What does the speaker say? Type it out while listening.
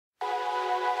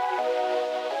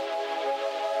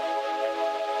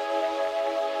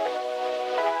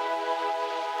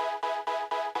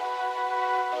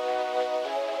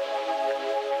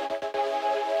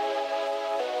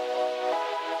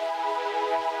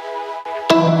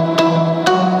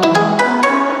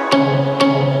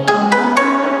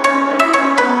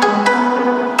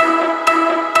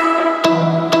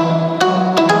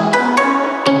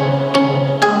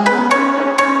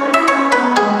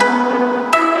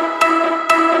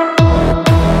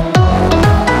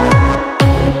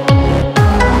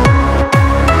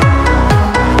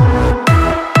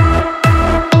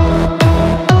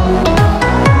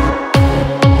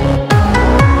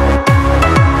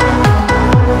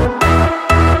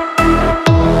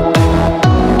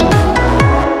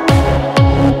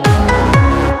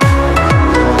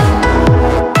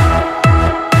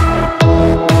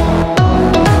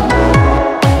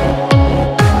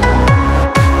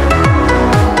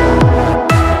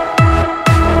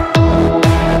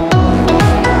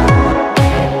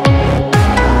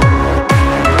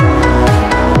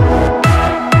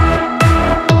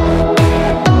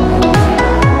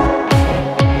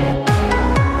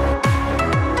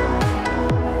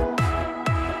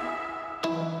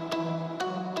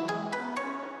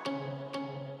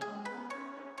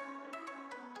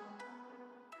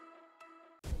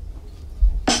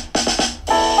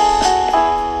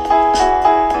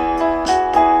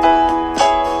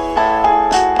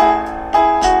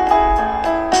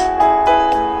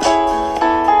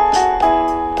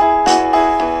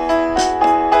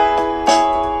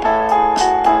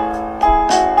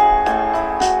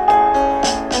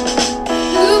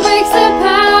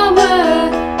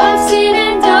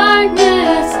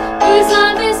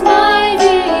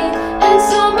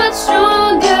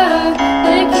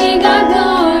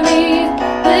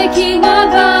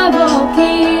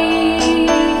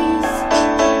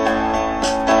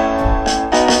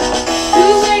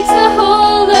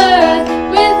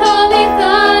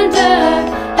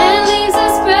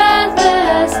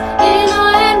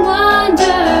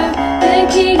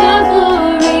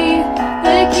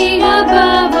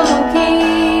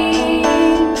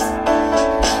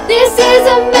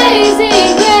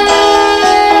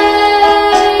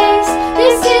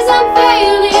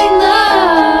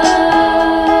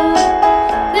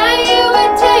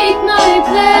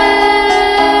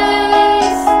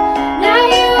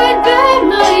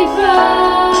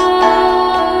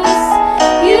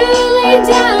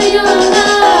down your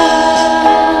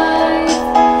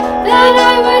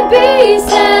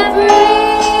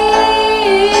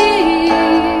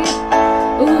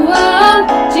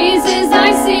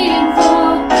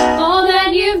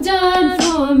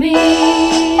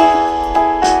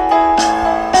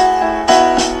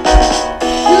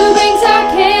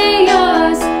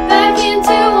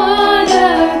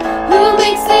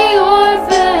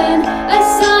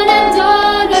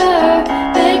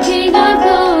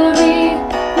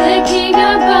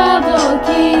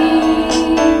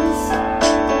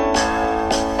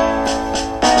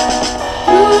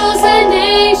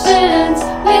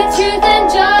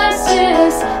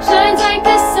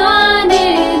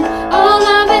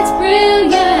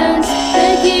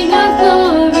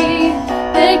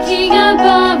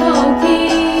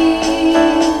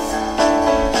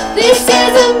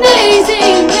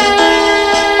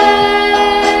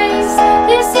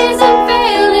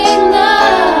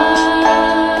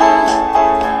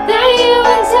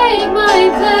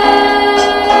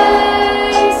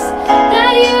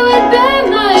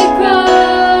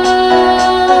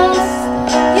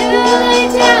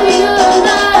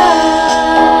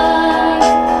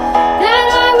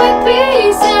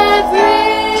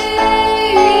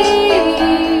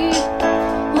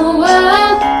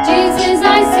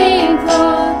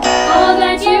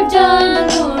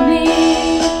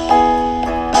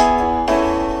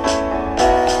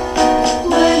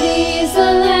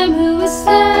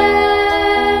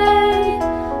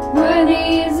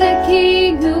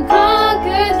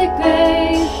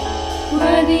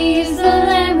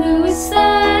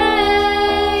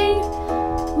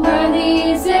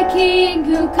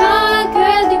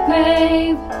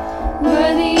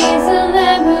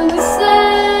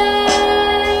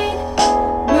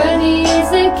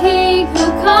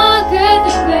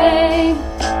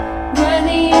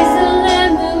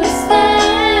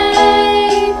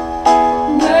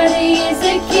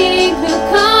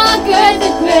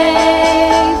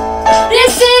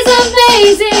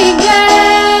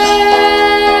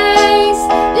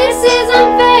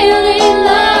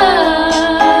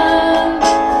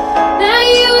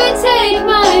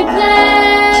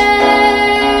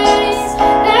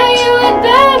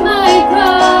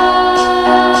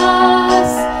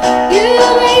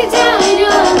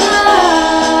life.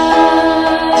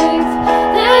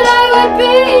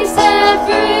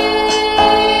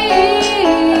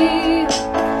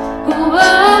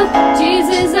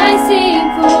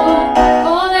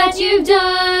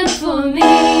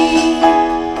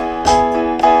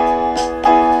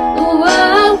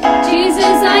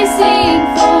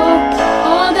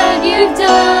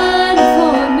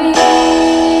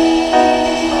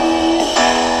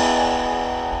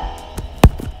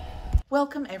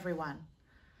 Welcome everyone.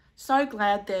 So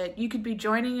glad that you could be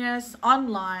joining us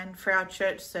online for our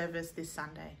church service this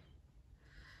Sunday.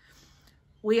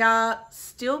 We are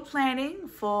still planning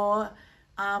for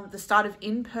the start of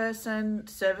in-person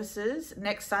services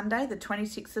next Sunday, the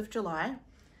 26th of July,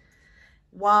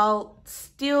 while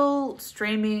still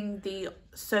streaming the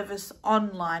service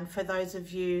online for those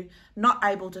of you not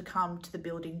able to come to the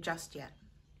building just yet.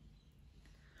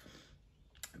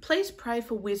 Please pray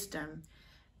for wisdom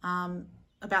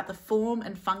about the form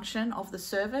and function of the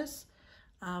service,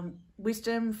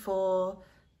 wisdom for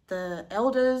the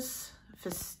elders,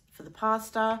 for the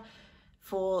pastor,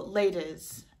 for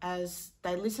leaders as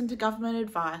they listen to government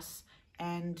advice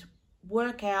and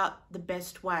work out the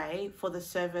best way for the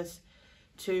service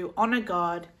to honour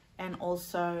God and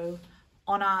also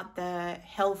honour the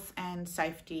health and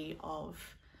safety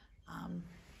of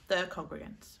the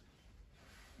congregants.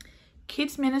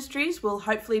 Kids Ministries will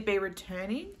hopefully be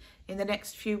returning in the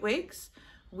next few weeks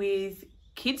with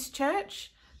Kids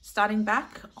Church starting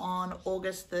back on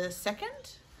August the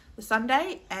 2nd, the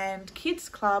Sunday, and Kids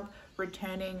Club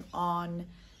returning on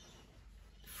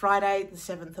Friday the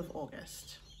 7th of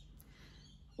August.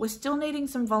 We're still needing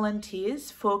some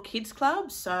volunteers for Kids Club,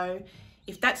 so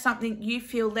if that's something you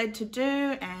feel led to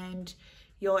do and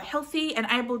you're healthy and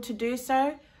able to do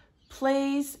so,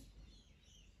 please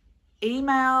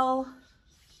email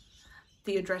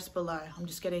the address below. I'm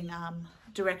just getting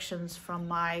directions from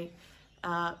my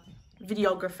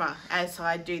videographer as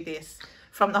I do this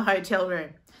from the hotel room.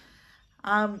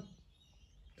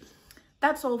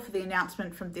 That's all for the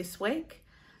announcement from this week.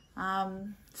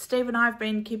 Steve and I have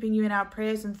been keeping you in our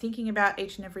prayers and thinking about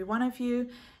each and every one of you,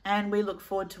 and we look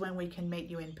forward to when we can meet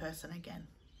you in person again.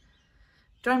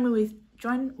 Join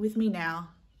with me now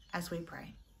as we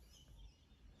pray.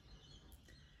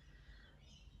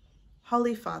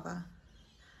 Holy Father,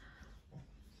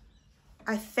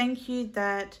 I thank you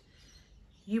that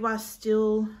you are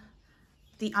still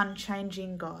the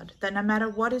unchanging God, that no matter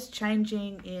what is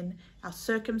changing in our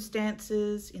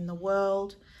circumstances, in the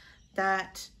world,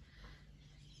 that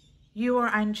you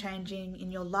are unchanging in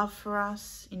your love for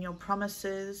us, in your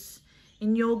promises,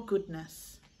 in your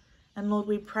goodness. And Lord,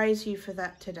 we praise you for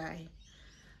that today,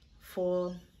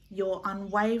 for your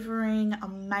unwavering,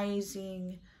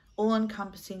 amazing,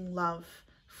 all-encompassing love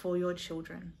for your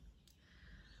children.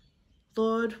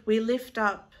 Lord, we lift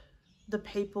up the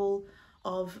people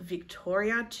of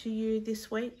Victoria to you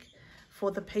this week,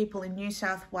 for the people in New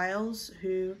South Wales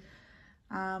who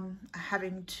are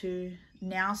having to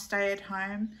now stay at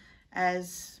home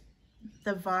as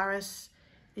the virus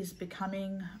is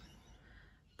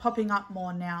popping up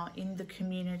more now in the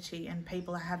community and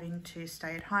people are having to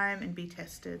stay at home and be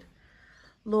tested.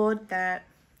 Lord, that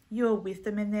you are with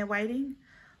them in their waiting.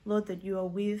 Lord, that you are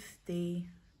with the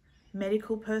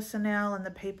medical personnel and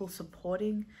the people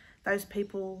supporting those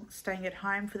people staying at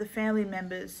home, for the family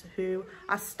members who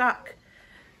are stuck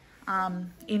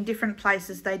in different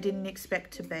places they didn't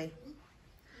expect to be.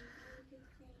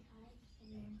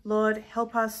 Lord,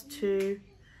 help us to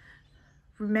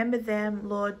remember them,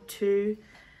 Lord, to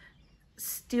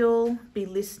still be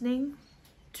listening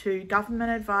to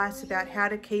government advice about how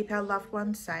to keep our loved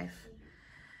ones safe,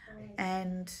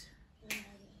 and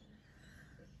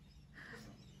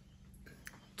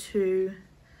to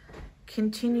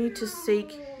continue to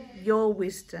seek your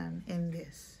wisdom in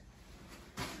this.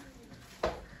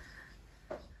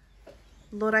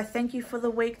 Lord, I thank you for the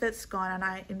week that's gone, and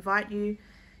I invite you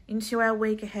into our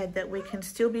week ahead that we can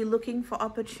still be looking for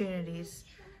opportunities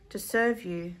to serve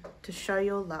you, to show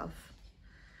your love.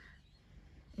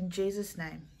 In Jesus'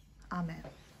 name, amen.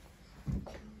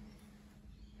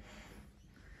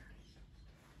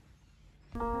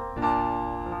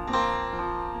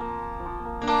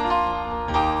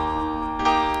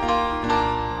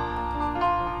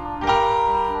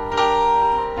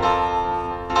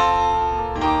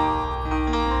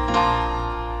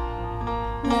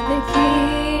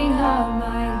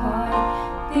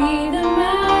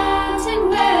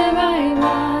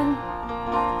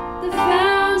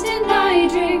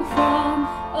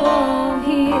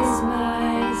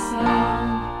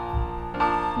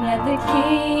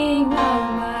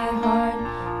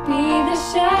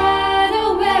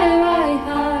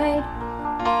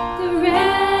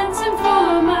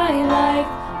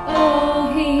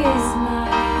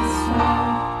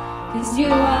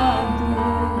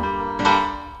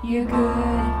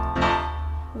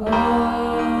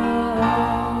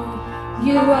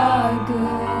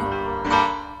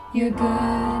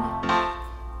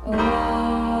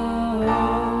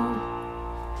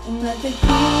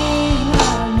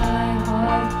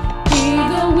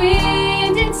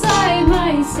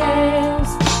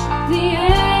 Sails, the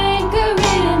anchor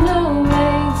in the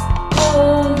waves.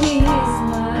 Oh, he is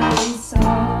my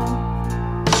song.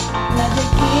 Let the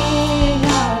King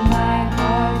of my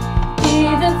heart be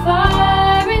the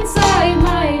fire inside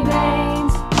my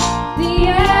veins, the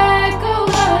echo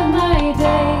of my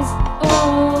days.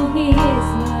 Oh, he is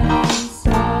my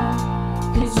song.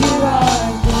 'Cause you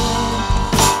are good,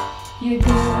 you're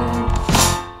good.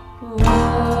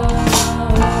 Oh,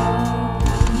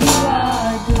 you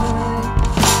are good,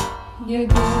 you're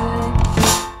good.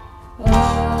 Oh,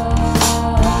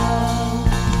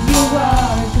 you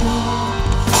are good,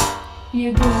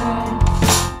 you're good.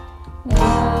 Oh,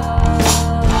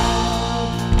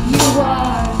 you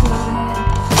are good,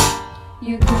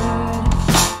 you're good.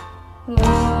 Oh,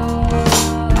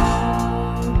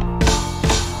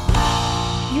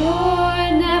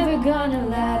 you're never gonna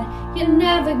let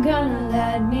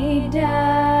me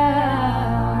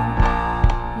down.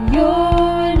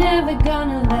 You're never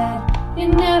gonna let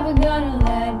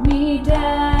me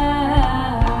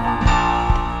down.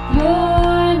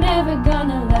 You're never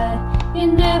gonna let me down.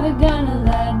 You're never gonna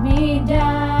let me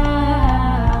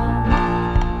down.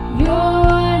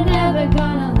 You're never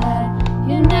gonna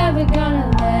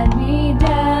let me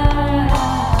down.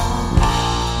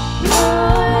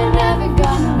 You're never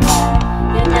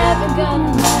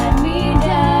gonna let me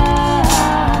down.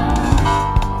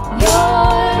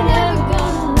 You're never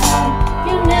gonna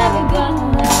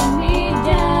let me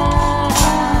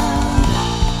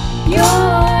down. You're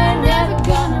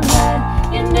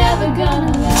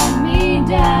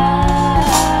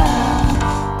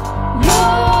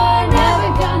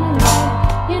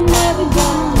never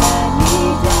gonna let me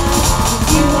down.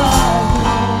 You are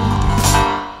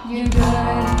good, you're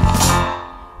good.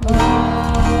 Oh,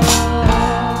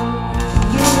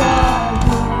 you are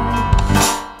good,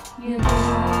 you're good.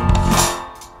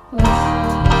 Oh,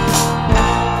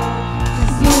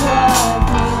 'cause you are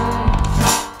good,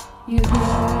 you're good.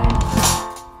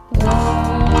 Oh,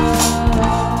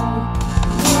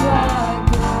 you are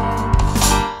good,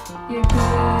 you're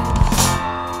good.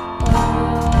 Oh,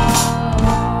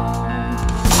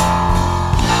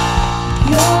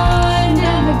 you're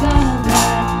never gonna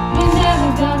let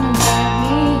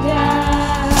me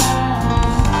down.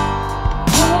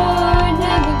 You're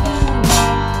never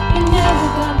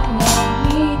gonna let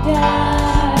me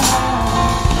down.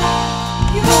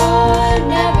 You're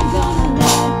never gonna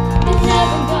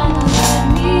let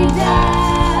me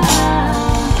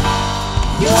down.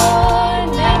 You're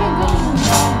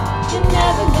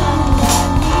never gonna let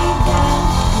me down.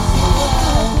 'Cause you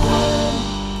are good,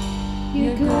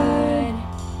 you're good.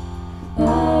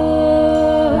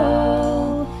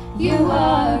 Oh, you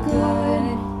are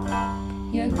good,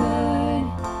 you're good.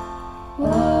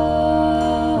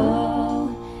 Oh,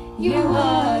 you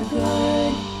are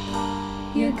good,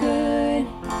 you're good.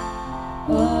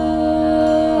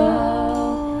 Oh,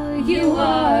 you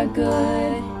are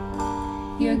good,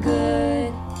 you're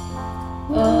good.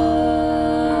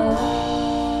 Oh.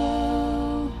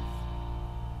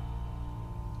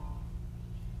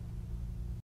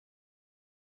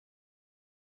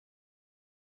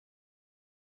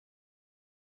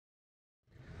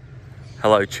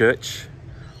 Hello church.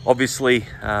 Obviously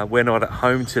we're not at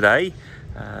home today.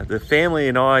 The family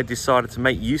and I decided to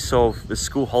make use of the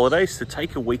school holidays to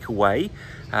take a week away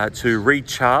to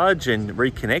recharge and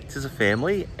reconnect as a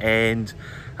family, and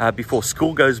before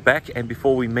school goes back and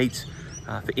before we meet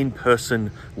for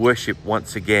in-person worship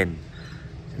once again.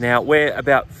 Now we're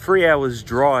about 3 hours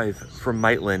drive from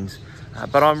Maitland,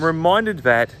 but I'm reminded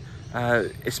that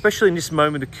especially in this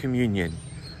moment of communion,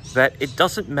 that it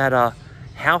doesn't matter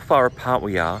how far apart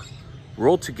we are, we're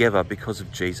all together because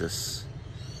of Jesus.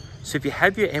 So if you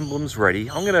have your emblems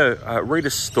ready, I'm going to read a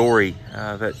story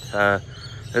that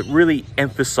really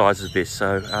emphasizes this.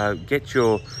 So get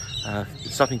your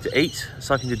something to eat,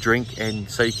 something to drink, and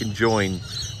so you can join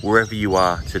wherever you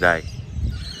are today.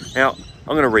 Now,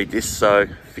 I'm going to read this, so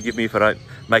forgive me if I don't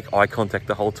make eye contact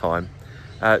the whole time.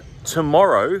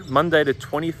 Tomorrow, Monday the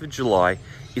 20th of July,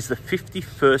 is the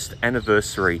 51st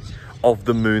anniversary of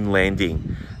the moon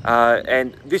landing.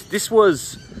 And this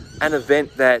was an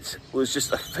event that was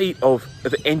just a feat of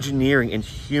engineering and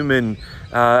human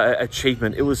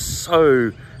achievement. It was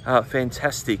so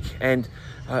fantastic. And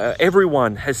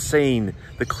everyone has seen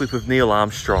the clip of Neil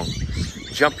Armstrong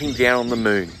jumping down on the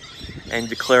moon and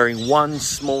declaring one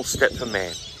small step for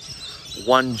man,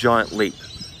 one giant leap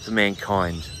for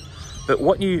mankind. But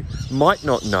what you might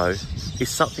not know is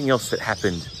something else that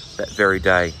happened that very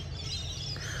day.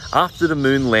 After the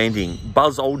moon landing,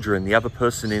 Buzz Aldrin, the other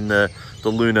person in the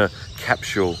lunar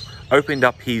capsule, opened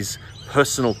up his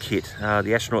personal kit.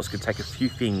 The astronauts could take a few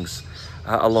things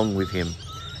along with him.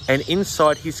 And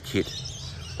inside his kit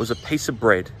was a piece of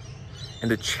bread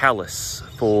and a chalice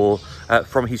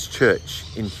from his church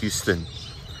in Houston.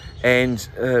 And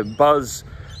Buzz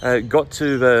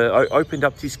opened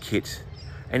up his kit,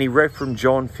 and he read from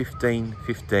John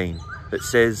 15:15 that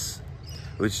says,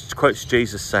 which quotes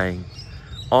Jesus saying,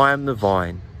 "I am the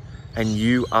vine, and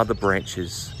you are the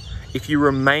branches. If you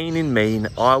remain in me, and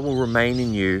I will remain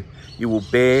in you, you will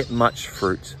bear much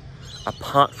fruit.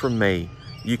 Apart from me,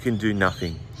 you can do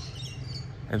nothing."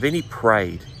 And then he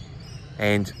prayed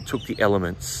and took the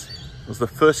elements. It was the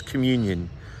first communion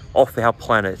off our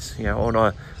planet,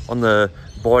 on the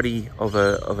body of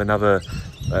another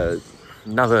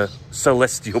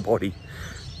celestial body.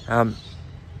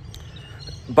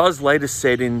 Buzz later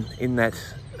said in that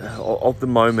of the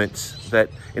moment that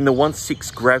in the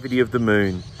 1/6 gravity of the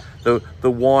moon, the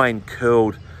wine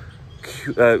curled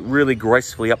really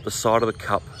gracefully up the side of the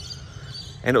cup,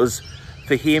 and it was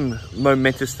for him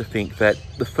momentous to think that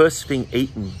the first thing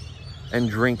eaten and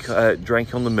drank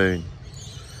on the moon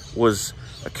was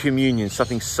a communion,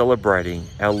 something celebrating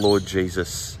our Lord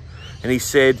Jesus. And he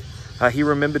said he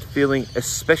remembered feeling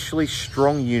especially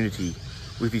strong unity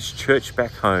with his church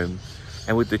back home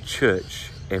and with the church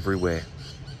everywhere.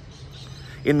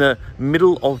 In the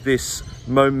middle of this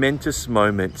momentous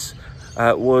moment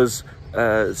was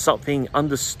something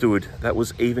understood that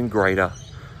was even greater: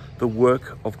 the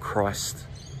work of Christ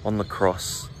on the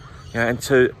cross. And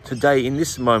today, in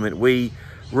this moment, we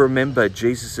remember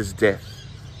Jesus' death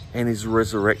and his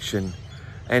resurrection.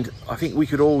 And I think we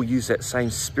could all use that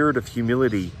same spirit of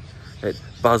humility that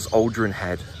Buzz Aldrin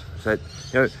had. That,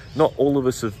 not all of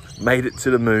us have made it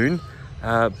to the moon,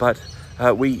 but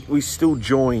we still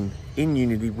join in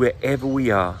unity wherever we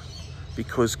are,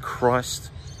 because Christ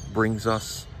brings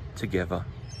us together.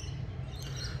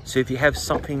 So if you have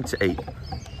something to eat,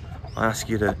 I ask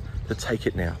you to take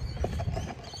it now.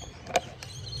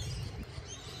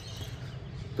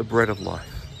 The bread of life.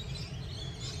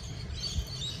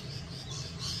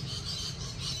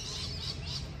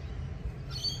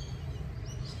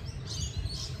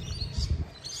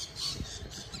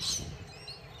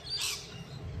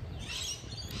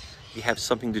 If you have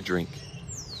something to drink,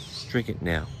 drink it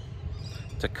now.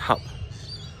 It's a cup,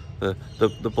 the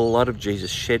blood of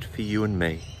Jesus shed for you and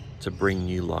me to bring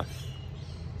new life.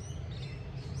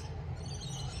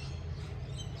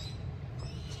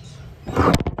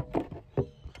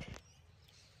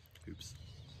 Oops.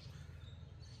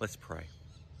 Let's pray.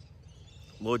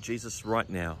 Lord Jesus, right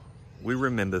now, we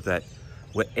remember that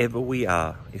wherever we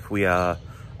are, if we are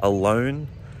alone,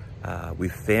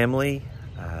 with family,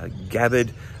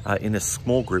 gathered in a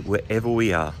small group, wherever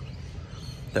we are,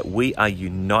 that we are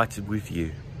united with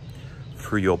you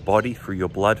through your body, through your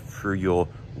blood, through your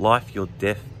life, your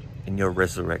death, and your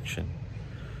resurrection.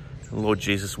 And Lord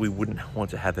Jesus, we wouldn't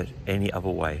want to have it any other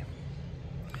way.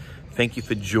 Thank you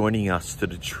for joining us to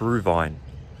the true vine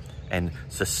and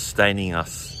sustaining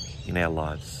us in our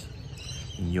lives.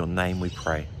 In your name we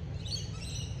pray.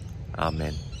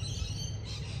 Amen.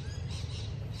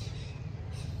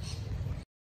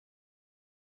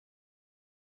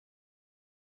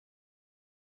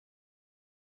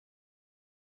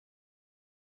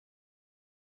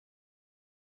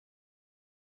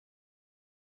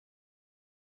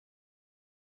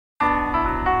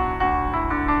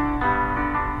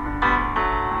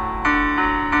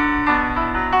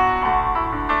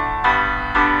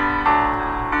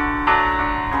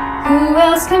 Who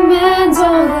else commands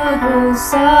all the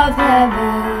hosts of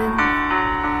heaven?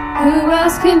 Who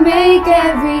else can make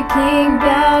every king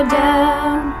bow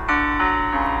down?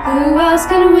 Who else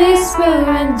can whisper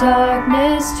when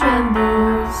darkness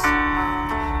trembles?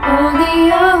 Only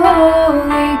a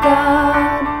holy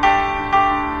God.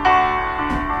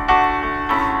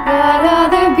 What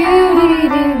other beauty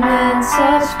demands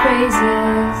such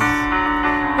praises?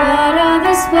 What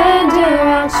other splendor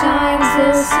outshines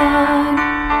the sun?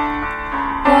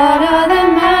 What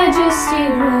other majesty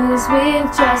rules with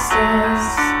justice?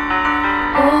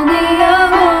 Only a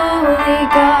holy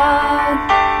God.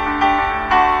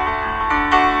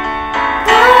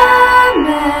 Come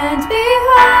and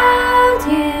behold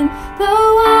him, the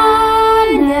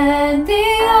one and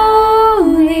the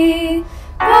only.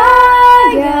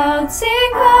 Cry out,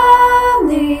 sing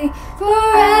holy,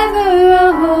 forever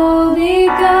a holy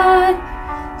God.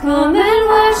 Come and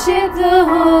worship the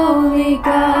holy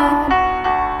God.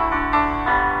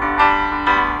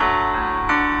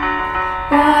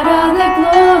 What other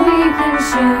glory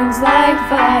consumes like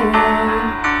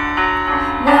fire?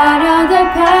 What other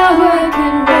power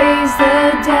can raise the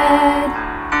dead?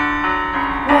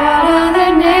 What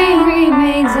other name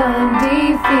remains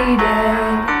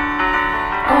undefeated?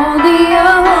 Only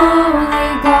a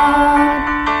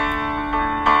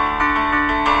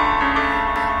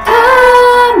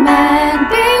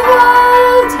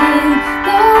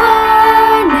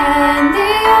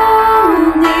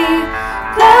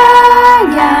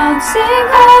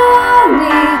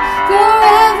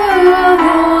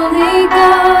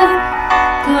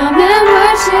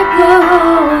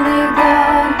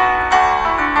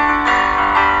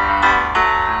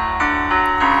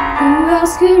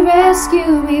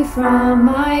rescue me from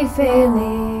my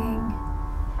failing.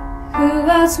 Who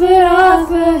else would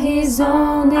offer his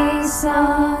only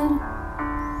Son?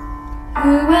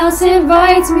 Who else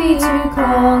invites me to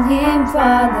call him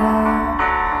Father?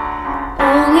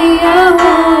 Only a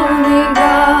holy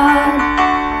God,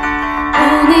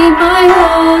 only my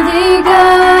holy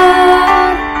God.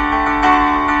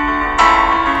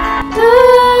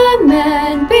 Come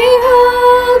and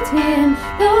behold him,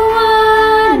 the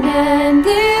one and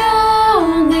the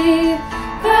only.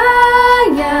 Cry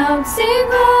out, sing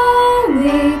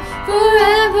holy,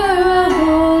 forever a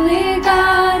holy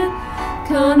God.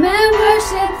 Come and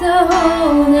worship the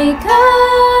holy,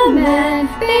 come and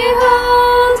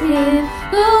behold him,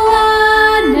 the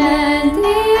one and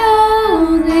the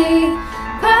only.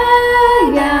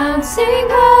 Cry out, sing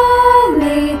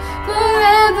holy,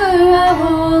 forever a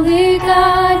holy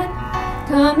God.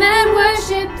 Come and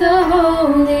worship the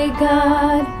holy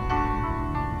God.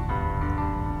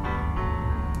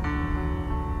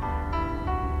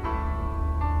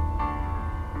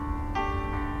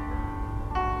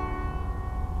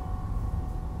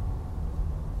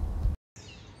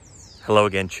 Hello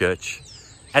again, church.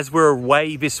 As we're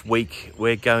away this week,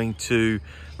 we're going to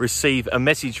receive a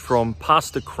message from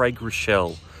Pastor Craig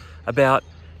Groeschel about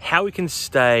how we can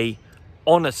stay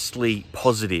honestly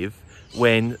positive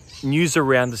when news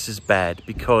around us is bad,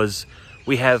 because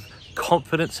we have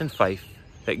confidence and faith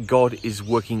that God is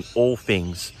working all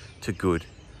things to good.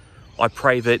 I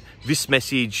pray that this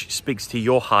message speaks to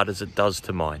your heart as it does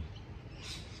to mine.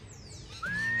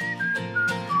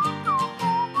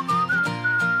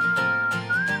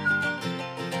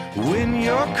 When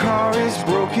your car is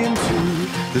broken too,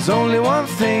 there's only one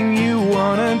thing you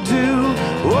wanna do.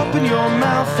 Open your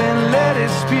mouth and let it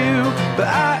spew. But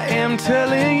I am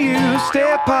telling you,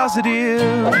 stay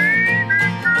positive.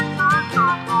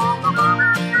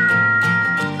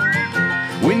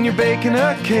 When you're baking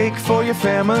a cake for your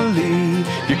family,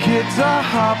 your kids are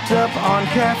hopped up on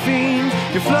caffeine,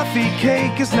 your fluffy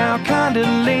cake is now kinda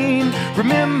lean.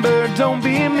 Remember, don't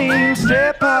be mean,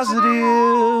 stay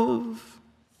positive.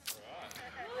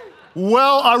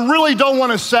 Well, I really don't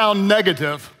want to sound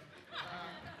negative,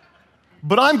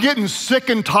 but I'm getting sick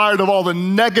and tired of all the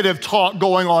negative talk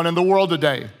going on in the world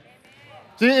today.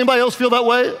 Does anybody else feel that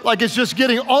way? Like it's just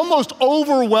getting almost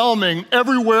overwhelming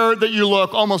everywhere that you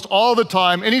look, almost all the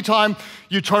time. Anytime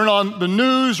you turn on the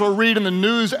news or read in the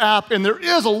news app, and there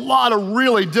is a lot of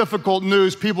really difficult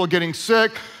news. People getting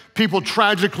sick, people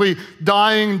tragically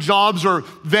dying, jobs are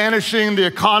vanishing, the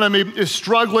economy is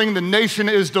struggling, the nation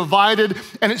is divided,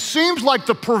 and it seems like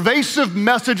the pervasive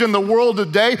message in the world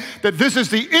today that this is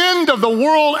the end of the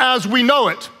world as we know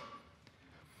it.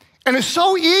 And it's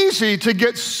so easy to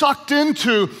get sucked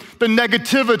into the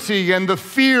negativity and the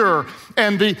fear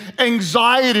and the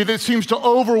anxiety that seems to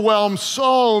overwhelm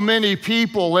so many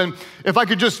people. And if I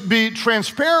could just be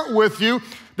transparent with you,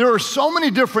 there are so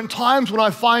many different times when I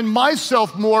find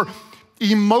myself more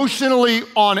emotionally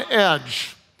on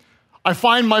edge. I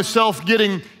find myself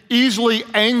getting easily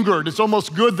angered. It's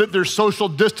almost good that there's social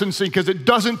distancing because it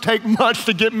doesn't take much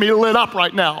to get me lit up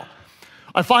right now.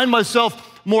 I find myself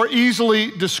more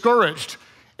easily discouraged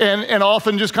and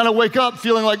often just kind of wake up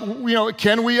feeling like, you know,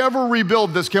 can we ever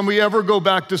rebuild this? Can we ever go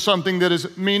back to something that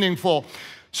is meaningful?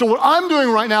 So what I'm doing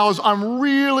right now is I'm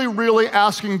really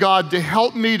asking God to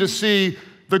help me to see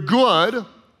the good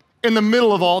in the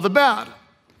middle of all the bad.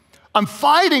 I'm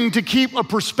fighting to keep a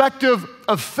perspective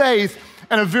of faith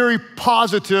and a very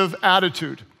positive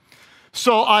attitude.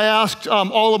 So I asked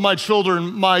all of my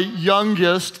children, my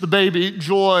youngest, the baby,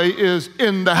 Joy, is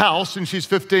in the house and she's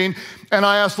 15. And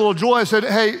I asked little Joy, I said,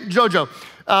 hey, Jojo,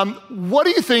 what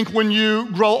do you think when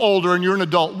you grow older and you're an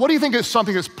adult? What do you think is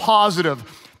something that's positive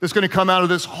that's gonna come out of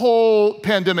this whole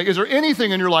pandemic? Is there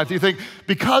anything in your life that you think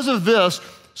because of this,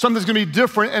 something's gonna be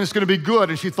different and it's gonna be good?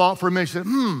 And she thought for a minute, she said,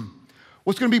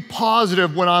 what's gonna be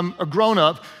positive when I'm a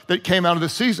grown-up that came out of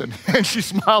this season? And she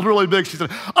smiled really big. She said,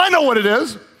 I know what it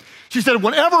is. She said,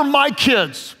 whenever my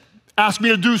kids ask me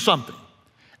to do something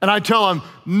and I tell them,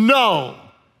 no,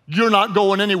 you're not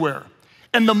going anywhere.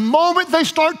 And the moment they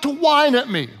start to whine at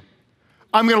me,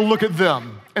 I'm gonna look at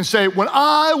them and say, when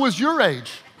I was your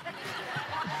age,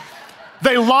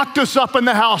 they locked us up in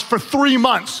the house for 3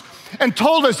 months and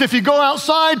told us if you go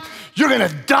outside, you're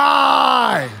gonna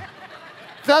die.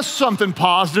 That's something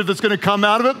positive that's gonna come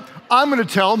out of it. I'm gonna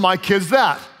tell my kids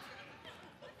that.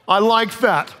 I like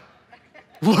that.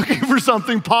 Looking for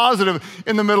something positive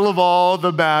in the middle of all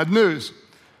the bad news.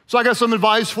 So I got some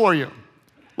advice for you.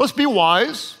 Let's be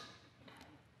wise.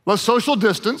 Let's social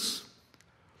distance.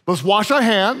 Let's wash our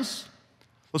hands.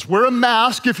 Let's wear a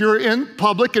mask if you're in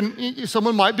public and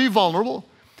someone might be vulnerable.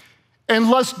 and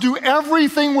let's do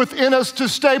everything within us to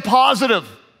stay positive,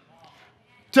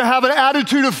 to have an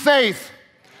attitude of faith,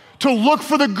 to look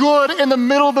for the good in the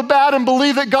middle of the bad and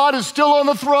believe that God is still on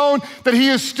the throne, that he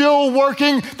is still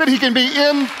working, that he can be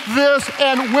in this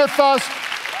and with us,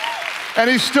 and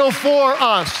he's still for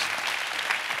us.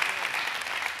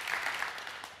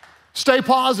 Stay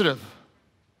positive.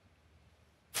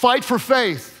 Fight for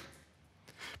faith,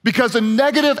 because a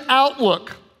negative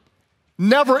outlook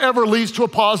never ever leads to a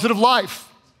positive life.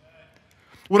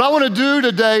 What I want to do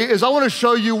today is I want to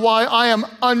show you why I am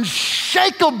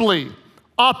unshakably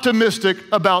optimistic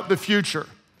about the future.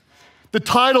 The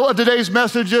title of today's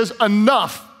message is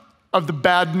Enough of the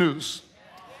Bad News.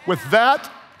 With that,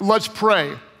 let's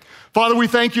pray. Father, we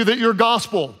thank you that your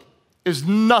gospel is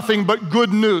nothing but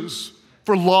good news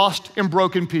for lost and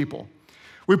broken people.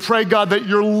 We pray, God, that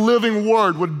your living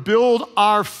word would build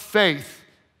our faith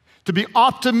to be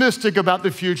optimistic about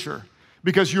the future,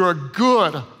 because you're a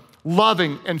good,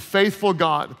 loving, and faithful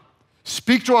God.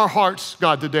 Speak to our hearts,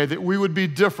 God, today, that we would be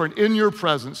different in your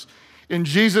presence. In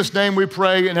Jesus' name we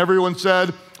pray, and everyone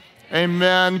said,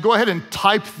 amen. Go ahead and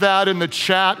type that in the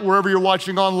chat wherever you're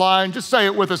watching online. Just say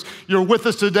it with us. You're with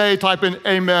us today. Type in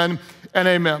amen and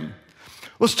amen.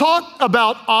 Let's talk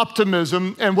about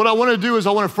optimism, and what I want to do is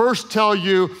I want to first tell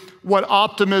you what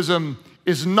optimism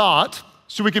is not,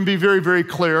 so we can be very, very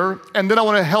clear, and then I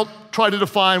want to help try to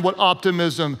define what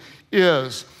optimism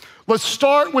is. Let's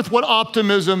start with what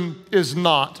optimism is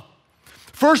not.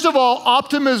 First of all,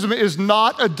 optimism is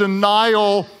not a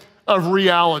denial of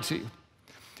reality.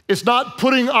 It's not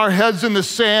putting our heads in the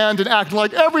sand and acting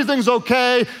like everything's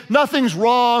okay, nothing's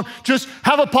wrong, just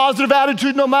have a positive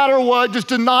attitude no matter what, just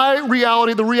deny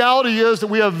reality. The reality is that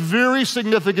we have very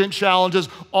significant challenges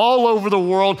all over the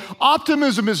world.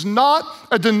 Optimism is not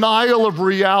a denial of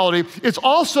reality. It's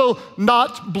also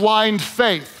not blind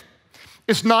faith.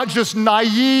 It's not just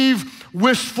naive,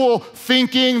 wishful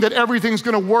thinking that everything's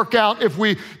going to work out if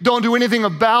we don't do anything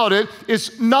about it.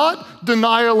 It's not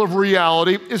denial of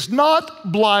reality. It's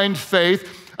not blind faith.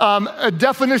 A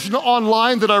definition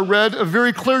online that I read, a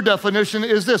very clear definition,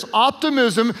 is this: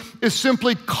 optimism is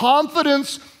simply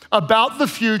confidence about the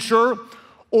future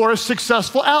or a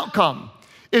successful outcome.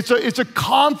 It's a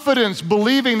confidence,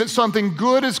 believing that something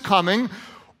good is coming,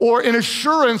 or an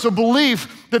assurance, a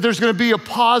belief that there's going to be a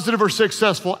positive or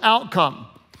successful outcome.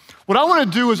 What I want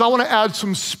to do is I want to add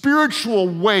some spiritual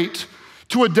weight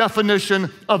to a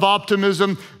definition of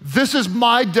optimism. This is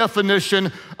my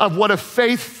definition of what a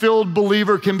faith-filled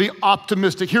believer can be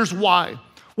optimistic. Here's why.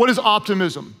 What is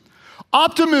optimism?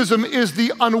 Optimism is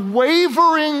the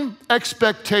unwavering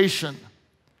expectation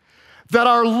that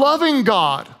our loving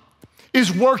God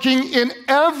is working in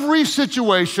every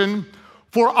situation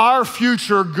for our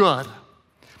future good.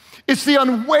 It's the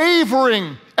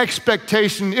unwavering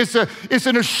expectation. It's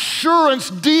an assurance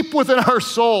deep within our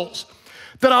souls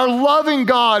that our loving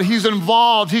God, he's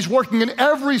involved. He's working in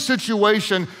every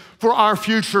situation for our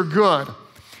future good.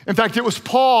 In fact, it was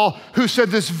Paul who said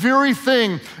this very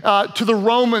thing to the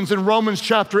Romans in Romans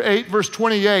chapter 8, verse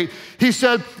 28. He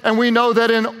said, and we know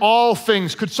that in all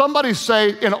things. Could somebody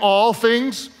say in all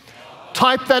things?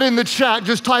 Type that in the chat.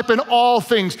 Just type in all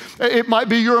things. It might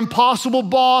be your impossible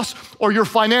boss, or your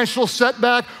financial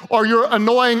setback, or your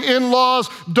annoying in-laws.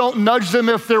 Don't nudge them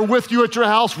if they're with you at your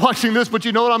house watching this, but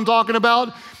you know what I'm talking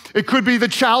about. It could be the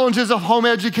challenges of home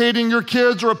educating your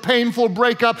kids, or a painful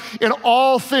breakup. In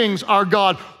all things, our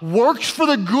God works for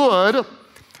the good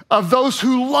of those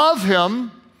who love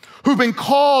him, who've been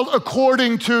called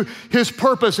according to his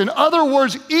purpose. In other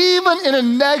words, even in a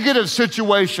negative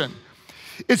situation,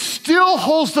 it still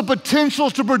holds the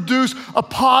potential to produce a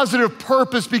positive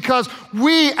purpose, because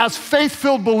we as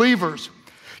faith-filled believers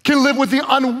can live with the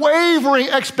unwavering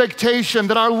expectation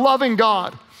that our loving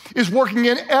God is working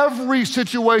in every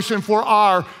situation for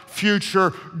our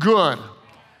future good.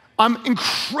 I'm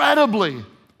incredibly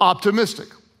optimistic.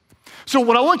 So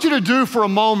what I want you to do for a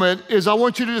moment is I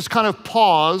want you to just kind of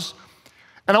pause,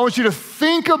 and I want you to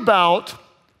think about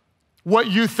what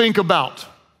you think about.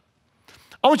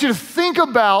 I want you to think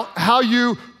about how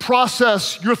you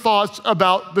process your thoughts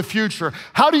about the future.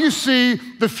 How do you see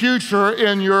the future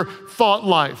in your thought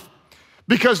life?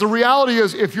 Because the reality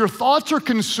is, if your thoughts are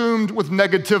consumed with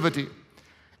negativity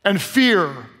and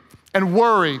fear and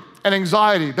worry and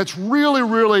anxiety, that's really,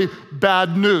 really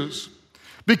bad news.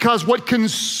 Because what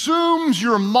consumes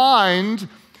your mind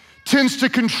tends to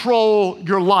control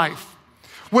your life.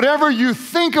 Whatever you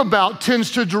think about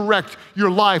tends to direct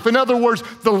your life. In other words,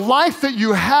 the life that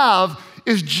you have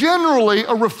is generally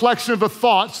a reflection of the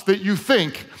thoughts that you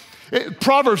think.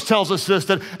 Proverbs tells us this,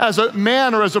 that as a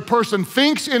man or as a person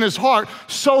thinks in his heart,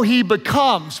 so he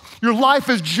becomes. Your life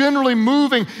is generally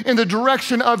moving in the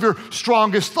direction of your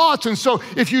strongest thoughts. And so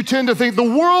if you tend to think the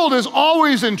world is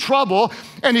always in trouble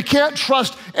and you can't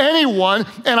trust anyone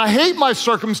and I hate my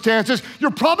circumstances,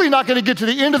 you're probably not going to get to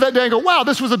the end of that day and go, wow,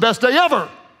 this was the best day ever.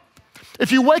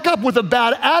 If you wake up with a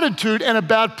bad attitude and a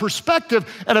bad perspective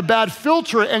and a bad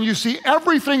filter and you see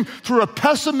everything through a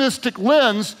pessimistic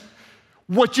lens,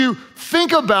 what you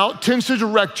think about tends to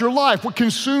direct your life. What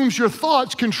consumes your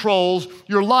thoughts controls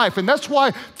your life. And that's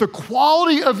why the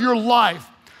quality of your life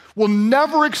will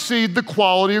never exceed the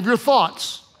quality of your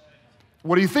thoughts.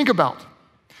 What do you think about?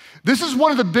 This is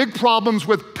one of the big problems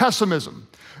with pessimism.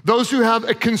 Those who have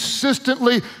a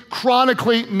consistently,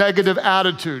 chronically negative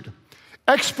attitude.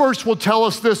 Experts will tell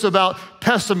us this about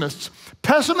pessimists.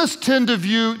 Pessimists tend to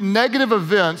view negative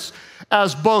events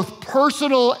as both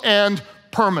personal and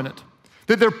permanent.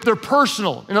 They're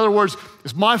personal. In other words,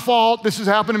 it's my fault. This has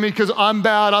happened to me because I'm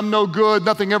bad. I'm no good.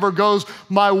 Nothing ever goes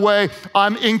my way.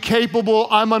 I'm incapable.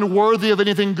 I'm unworthy of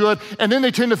anything good. And then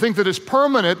they tend to think that it's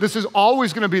permanent. This is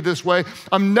always going to be this way.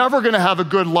 I'm never going to have a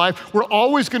good life. We're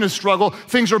always going to struggle.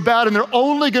 Things are bad and they're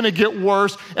only going to get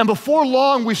worse. And before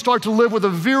long, we start to live with a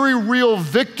very real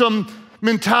victim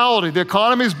mentality. The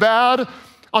economy's bad.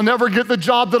 I'll never get the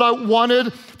job that I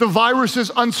wanted. The virus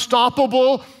is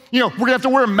unstoppable. We're gonna have to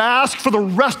wear a mask for the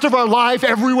rest of our life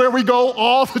everywhere we go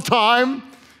all the time.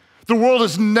 The world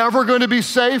is never going to be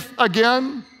safe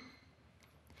again.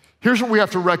 Here's what we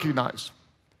have to recognize.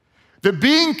 That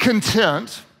being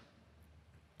content,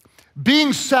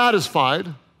 being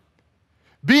satisfied,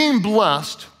 being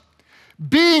blessed,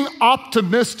 being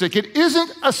optimistic, it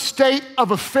isn't a state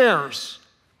of affairs.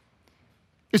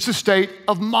 It's a state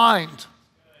of mind.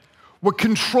 What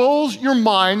controls your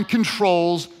mind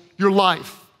controls your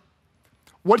life.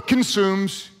 What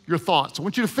consumes your thoughts? I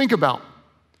want you to think about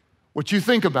what you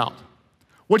think about.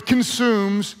 What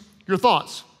consumes your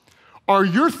thoughts? Are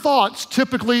your thoughts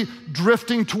typically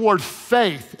drifting toward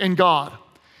faith in God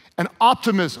and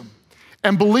optimism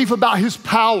and belief about His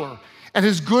power and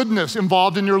His goodness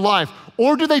involved in your life?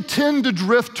 Or do they tend to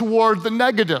drift toward the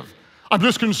negative? I'm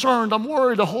just concerned, I'm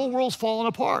worried, the whole world's falling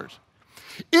apart.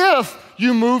 If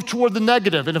you move toward the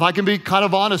negative, and if I can be kind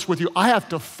of honest with you, I have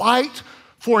to fight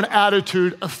for an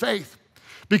attitude of faith.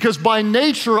 Because by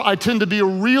nature, I tend to be a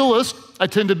realist, I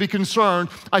tend to be concerned,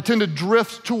 I tend to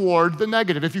drift toward the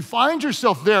negative. If you find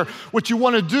yourself there, what you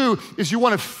want to do is you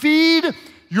want to feed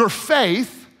your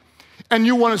faith and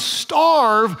you want to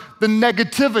starve the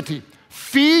negativity.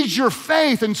 Feed your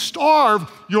faith and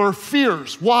starve your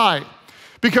fears. Why?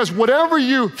 Because whatever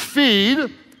you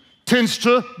feed tends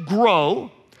to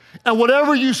grow, and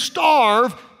whatever you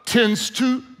starve tends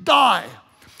to die.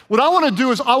 What I want to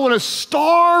do is I want to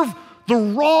starve the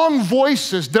wrong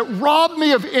voices that rob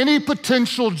me of any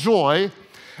potential joy,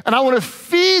 and I want to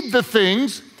feed the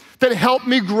things that help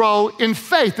me grow in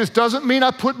faith. This doesn't mean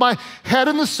I put my head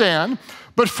in the sand,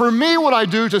 but for me, what I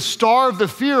do to starve the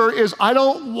fear is I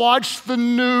don't watch the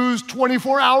news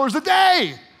 24 hours a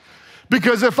day.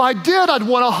 Because if I did, I'd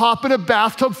want to hop in a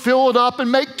bathtub, fill it up,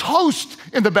 and make toast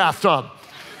in the bathtub.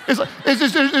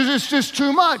 It's just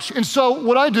too much. And so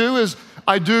what I do is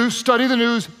I do study the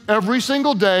news every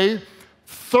single day,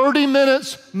 30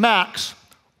 minutes max,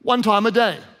 one time a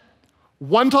day.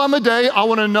 One time a day, I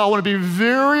want to know, I want to be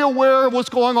very aware of what's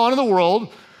going on in the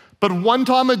world, but one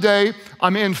time a day,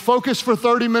 I'm in focus for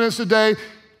 30 minutes a day,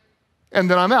 and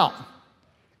then I'm out.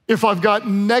 If I've got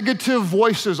negative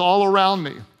voices all around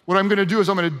me, what I'm going to do is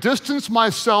I'm going to distance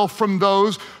myself from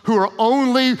those who are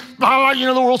only,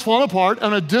 the world's falling apart. I'm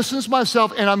going to distance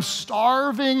myself, and I'm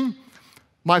starving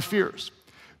my fears.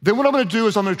 Then what I'm going to do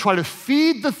is I'm going to try to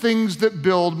feed the things that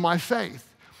build my faith.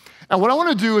 And what I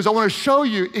want to do is I want to show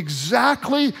you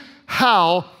exactly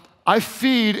how I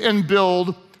feed and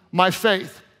build my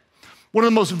faith. One of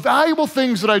the most valuable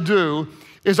things that I do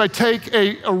is I take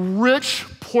a rich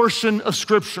portion of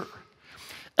Scripture,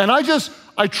 and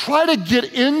I try to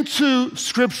get into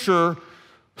Scripture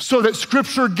so that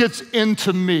Scripture gets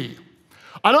into me.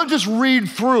 I don't just read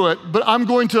through it, but I'm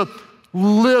going to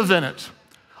live in it.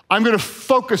 I'm going to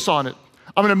focus on it.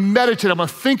 I'm going to meditate. I'm going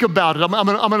to think about it. I'm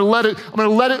going to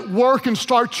let it work and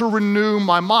start to renew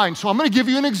my mind. So I'm going to give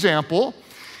you an example.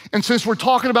 And since we're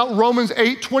talking about Romans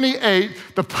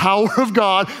 8:28, the power of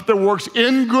God that works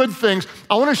in good things,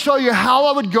 I want to show you how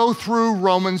I would go through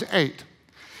Romans 8.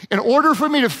 In order for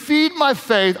me to feed my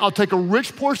faith, I'll take a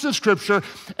rich portion of Scripture,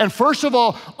 and first of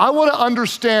all, I want to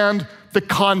understand the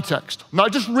context.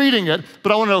 Not just reading it,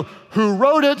 but I want to know who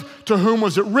wrote it, to whom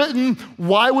was it written,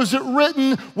 why was it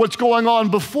written, what's going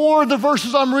on before the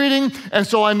verses I'm reading. And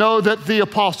so I know that the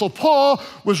Apostle Paul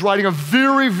was writing a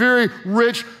very, very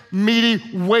rich, meaty,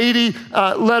 weighty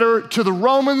letter to the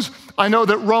Romans. I know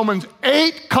that Romans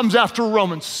 8 comes after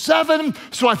Romans 7,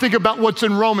 so I think about what's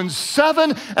in Romans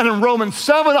 7. And in Romans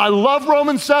 7, I love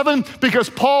Romans 7 because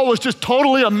Paul was just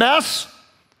totally a mess.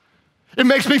 It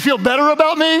makes me feel better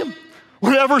about me.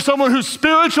 Whenever someone who's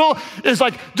spiritual is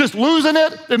like just losing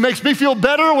it, it makes me feel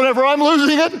better whenever I'm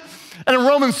losing it. And in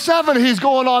Romans 7, he's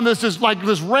going on this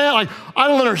rant, like, I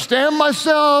don't understand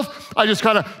myself. I just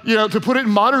kind of, to put it in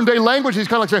modern day language, he's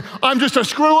kind of like saying, I'm just a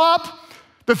screw up.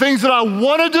 The things that I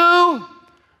want to do,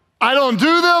 I don't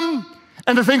do them.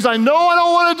 And the things I know I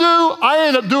don't want to do, I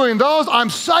end up doing those. I'm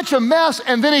such a mess.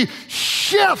 And then he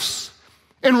shifts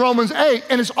in Romans 8.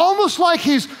 And it's almost like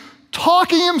he's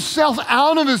talking himself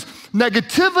out of his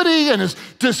negativity and his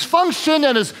dysfunction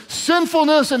and his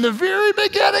sinfulness. In the very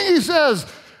beginning, he says,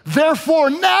 therefore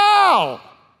now,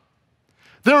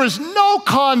 there is no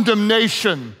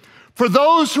condemnation for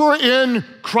those who are in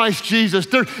Christ Jesus.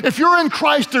 If you're in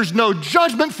Christ, there's no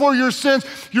judgment for your sins.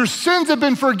 Your sins have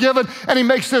been forgiven. And he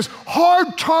makes this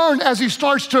hard turn as he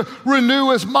starts to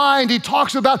renew his mind. He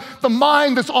talks about the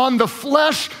mind that's on the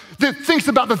flesh, that thinks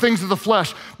about the things of the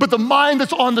flesh, but the mind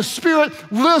that's on the Spirit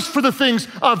lives for the things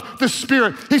of the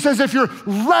Spirit. He says if you're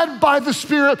led by the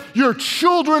Spirit, you're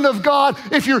children of God.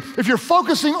 If you're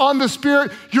focusing on the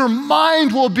Spirit, your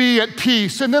mind will be at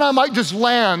peace. And then I might just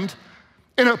land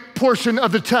in a portion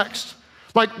of the text,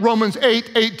 like Romans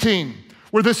 8:18,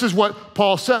 where this is what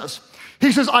Paul says.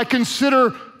 He says, I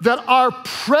consider that our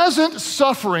present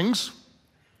sufferings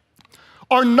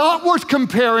are not worth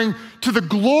comparing to the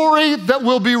glory that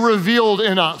will be revealed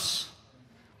in us.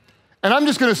 And I'm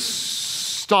just going to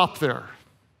stop there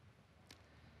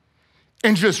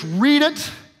and just read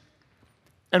it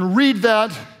and read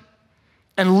that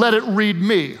and let it read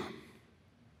me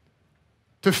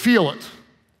to feel it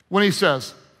when he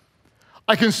says,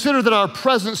 I consider that our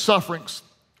present sufferings,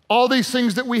 all these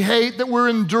things that we hate, that we're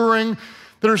enduring,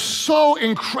 that are so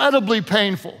incredibly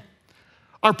painful,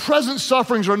 our present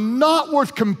sufferings are not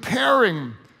worth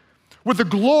comparing with the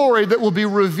glory that will be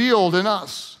revealed in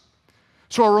us.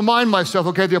 So I remind myself,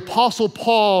 okay, the Apostle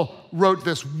Paul wrote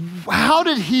this. How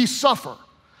did he suffer?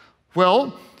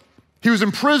 Well, he was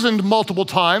imprisoned multiple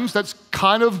times. That's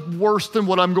kind of worse than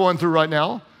what I'm going through right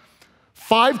now.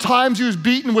 5 times he was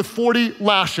beaten with 40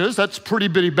 lashes. That's pretty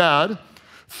bitty bad.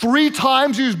 3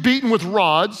 times he was beaten with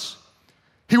rods.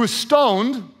 He was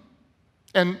stoned,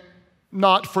 and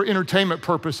not for entertainment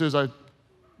purposes. I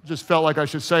just felt like I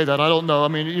should say that. I don't know. I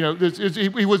mean,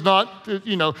 he was not,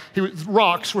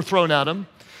 rocks were thrown at him.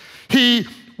 He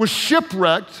was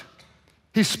shipwrecked.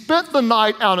 He spent the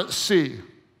night out at sea.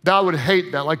 Now, I would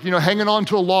hate that, like, hanging on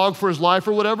to a log for his life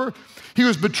or whatever. He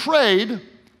was betrayed.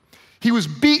 He was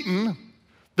beaten.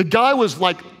 The guy was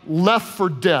like left for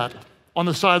dead on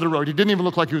the side of the road. He didn't even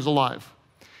look like he was alive.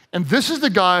 And this is the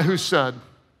guy who said,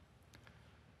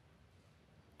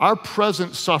 our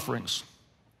present sufferings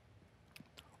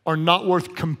are not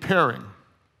worth comparing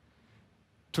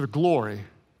to the glory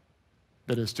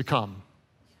that is to come.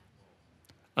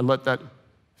 I let that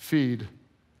feed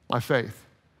my faith.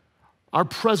 Our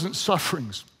present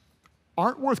sufferings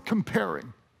aren't worth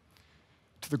comparing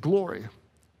to the glory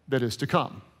that is to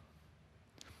come.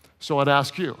 So I'd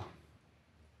ask you,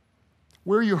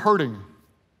 where are you hurting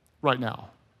right now?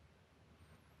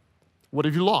 What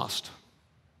have you lost?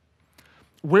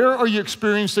 Where are you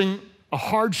experiencing a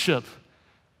hardship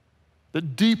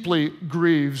that deeply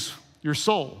grieves your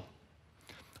soul?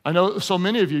 I know so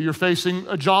many of you, you're facing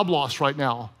a job loss right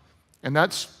now, and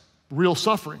that's real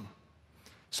suffering.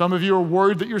 Some of you are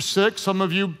worried that you're sick. Some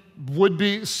of you would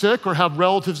be sick or have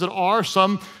relatives that are.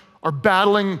 Some are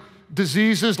battling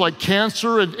diseases like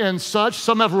cancer and such.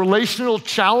 Some have relational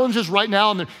challenges right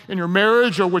now in your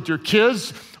marriage or with your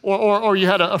kids, or you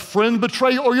had a friend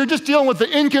betray you, or you're just dealing with the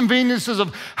inconveniences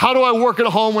of how do I work at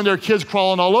home when there are kids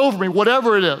crawling all over me,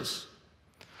 whatever it is.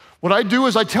 What I do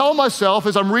is I tell myself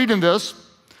as I'm reading this,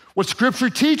 what Scripture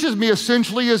teaches me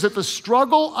essentially is that the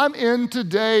struggle I'm in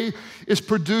today is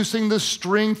producing the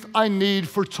strength I need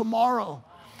for tomorrow.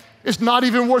 It's not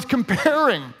even worth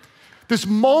comparing. This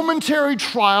momentary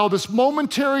trial, this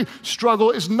momentary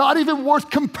struggle is not even worth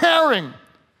comparing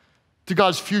to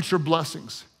God's future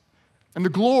blessings and the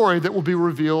glory that will be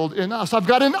revealed in us. I've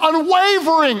got an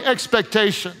unwavering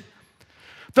expectation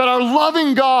that our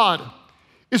loving God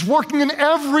is working in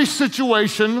every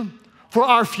situation for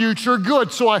our future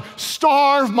good. So I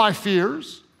starve my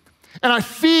fears and I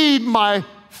feed my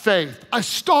faith. I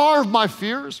starve my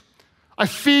fears. I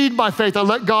feed my faith. I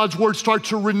let God's word start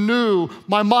to renew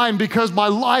my mind because my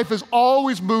life is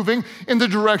always moving in the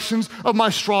directions of my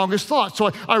strongest thoughts.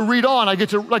 So I read on. I get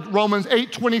to like Romans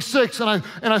 8:26,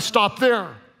 and I stop there.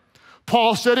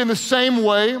 Paul said, in the same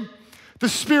way, the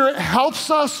Spirit helps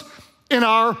us in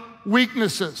our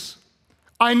weaknesses.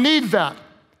 I need that.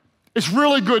 It's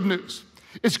really good news.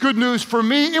 It's good news for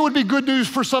me. It would be good news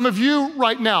for some of you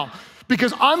right now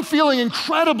because I'm feeling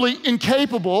incredibly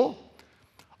incapable.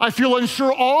 I feel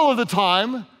unsure all of the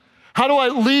time. How do I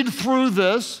lead through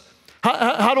this?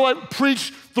 How do I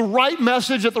preach the right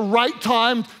message at the right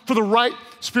time for the right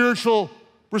spiritual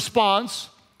response?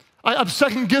 I'm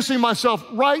second-guessing myself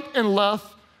right and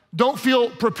left. Don't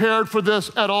feel prepared for this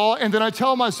at all. And then I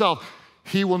tell myself,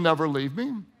 He will never leave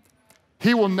me.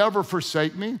 He will never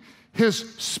forsake me.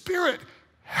 His Spirit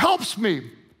helps me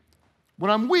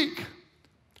when I'm weak,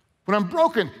 when I'm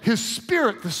broken. His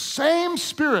Spirit, the same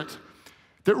Spirit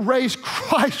that raised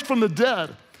Christ from the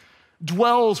dead,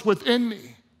 dwells within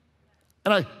me.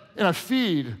 And I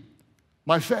feed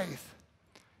my faith.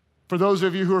 For those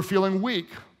of you who are feeling weak,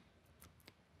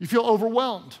 you feel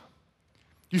overwhelmed,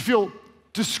 you feel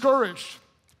discouraged,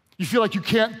 you feel like you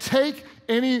can't take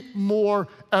any more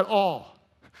at all.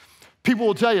 People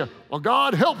will tell you, well,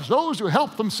 God helps those who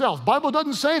help themselves. Bible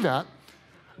doesn't say that.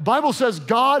 Bible says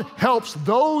God helps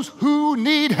those who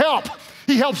need help.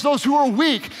 He helps those who are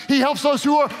weak. He helps those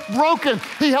who are broken.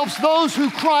 He helps those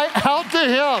who cry out to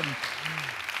Him.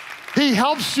 He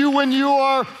helps you when you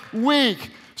are weak.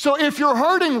 So if you're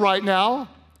hurting right now,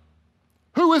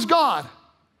 who is God?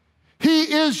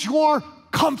 He is your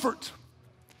comfort.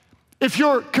 If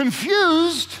you're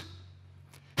confused,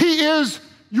 He is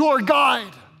your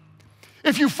guide.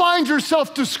 If you find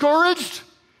yourself discouraged,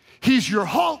 He's your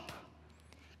hope.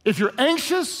 If you're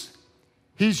anxious,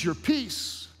 He's your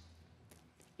peace.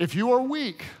 If you are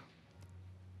weak,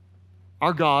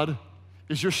 our God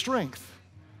is your strength.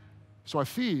 So I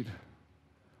feed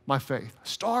my faith. I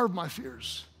starve my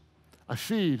fears. I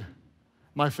feed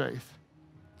my faith.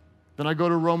 Then I go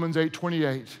to Romans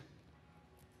 8:28,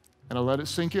 and I let it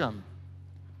sink in.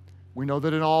 We know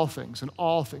that in all things, in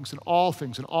all things, in all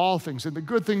things, in all things, in the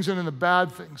good things and in the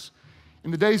bad things,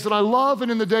 in the days that I love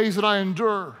and in the days that I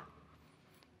endure,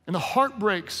 in the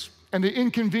heartbreaks and the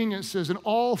inconveniences, in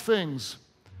all things,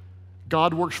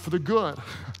 God works for the good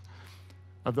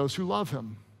of those who love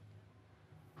Him,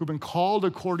 who've been called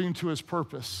according to His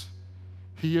purpose.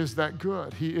 He is that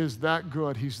good. He is that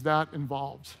good. He's that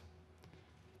involved.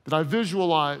 That I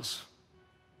visualize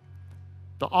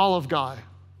the olive guy.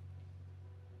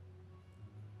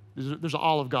 There's an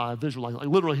olive guy I visualize. Like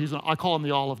literally, I call him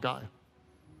the olive guy.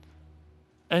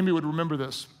 Amy would remember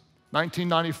this.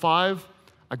 1995,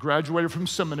 I graduated from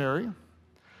seminary.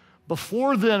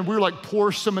 Before then, we were like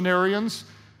poor seminarians.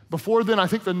 Before then, I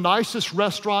think the nicest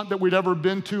restaurant that we'd ever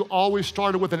been to always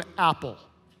started with an apple.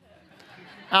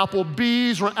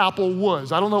 Applebee's or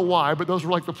Applewoods. I don't know why, but those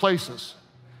were like the places.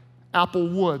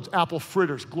 Applewoods, apple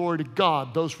fritters, glory to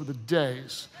God, those were the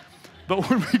days. But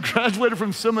when we graduated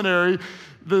from seminary,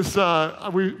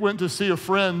 we went to see a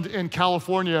friend in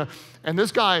California, and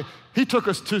this guy, he took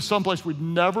us to someplace we'd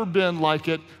never been like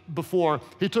it before.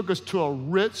 He took us to a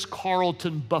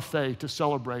Ritz-Carlton buffet to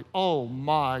celebrate. Oh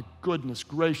my goodness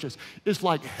gracious. It's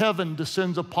like heaven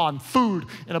descends upon food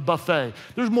in a buffet.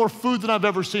 There's more food than I've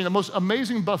ever seen, the most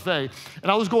amazing buffet. And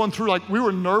I was going through, like, we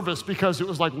were nervous because it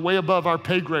was like way above our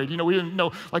pay grade. You know, we didn't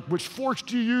know, like, which forks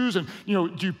do you use? And, you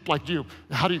know,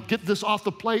 how do you get this off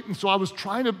the plate? And so I was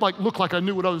trying to, like, look like I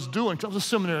knew what I was doing because I was a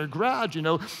seminary grad, you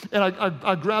know. And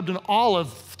I grabbed an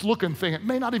olive-looking thing. It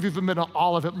may not have even been an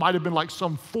olive. It might have been like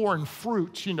some foreign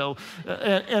fruit, you know.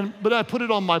 But I put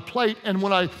it on my plate, and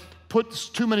when I put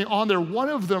too many on there, one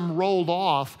of them rolled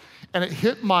off, and it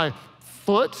hit my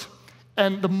foot.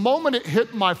 And the moment it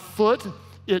hit my foot,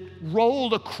 it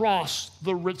rolled across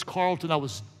the Ritz-Carlton. I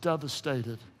was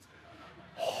devastated.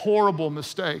 Horrible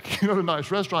mistake, you know, a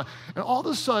nice restaurant. And all of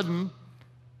a sudden,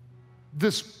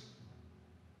 this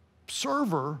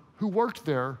server who worked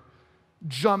there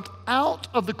jumped out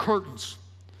of the curtains.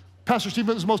 Pastor Stephen,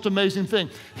 this is the most amazing thing.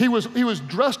 He was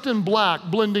dressed in black,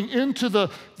 blending into the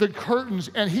curtains,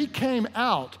 and he came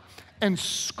out and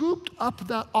scooped up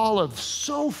that olive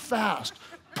so fast,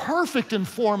 perfect in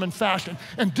form and fashion,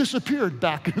 and disappeared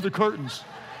back into the curtains.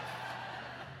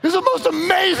 It's the most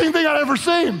amazing thing I'd ever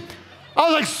seen. I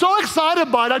was like so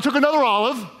excited by it, I took another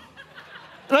olive,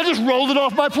 and I just rolled it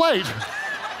off my plate.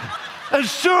 And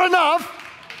sure enough,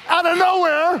 out of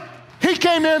nowhere, he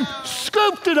came in,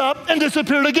 scooped it up, and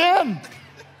disappeared again.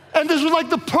 And this was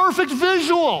like the perfect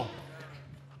visual.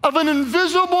 of an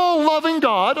invisible, loving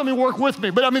God. I mean, work with me,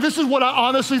 but I mean, this is what I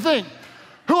honestly think.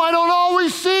 Who I don't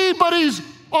always see, but he's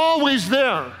always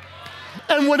there.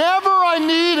 And whenever I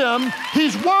need him,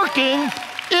 he's working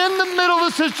in the middle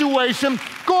of the situation,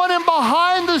 going in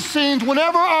behind the scenes.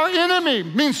 Whenever our enemy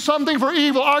means something for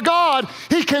evil, our God,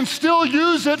 he can still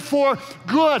use it for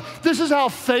good. This is how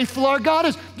faithful our God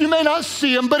is. You may not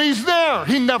see him, but he's there.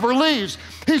 He never leaves.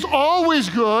 He's always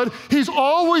good. He's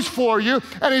always for you,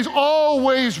 and he's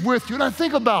always with you. And I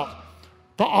think about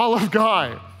the olive guy,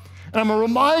 and I'm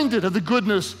reminded of the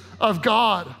goodness of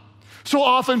God. So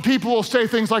often people will say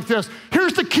things like this: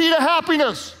 here's the key to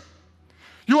happiness.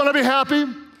 You want to be happy?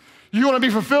 You want to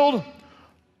be fulfilled?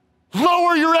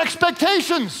 Lower your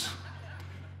expectations.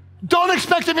 Don't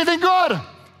expect anything good.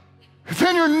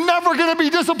 Then you're never going to be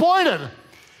disappointed.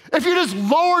 If you just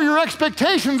lower your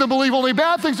expectations and believe only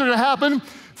bad things are going to happen,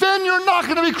 then you're not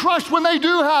going to be crushed when they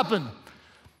do happen.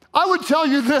 I would tell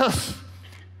you this: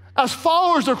 as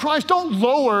followers of Christ, don't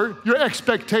lower your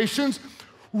expectations.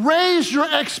 Raise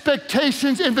your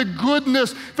expectations in the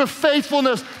goodness, the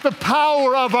faithfulness, the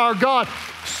power of our God.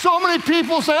 So many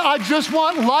people say, I just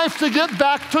want life to get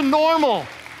back to normal.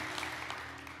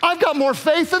 I've got more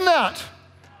faith in that.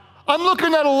 I'm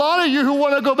looking at a lot of you who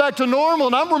want to go back to normal,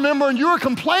 and I'm remembering you were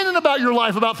complaining about your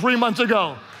life about 3 months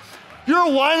ago.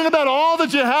 You're whining about all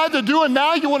that you had to do, and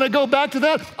now you want to go back to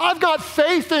that. I've got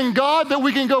faith in God that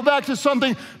we can go back to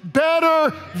something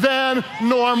better than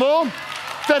normal,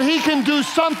 that he can do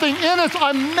something in us.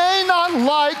 I may not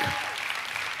like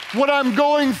what I'm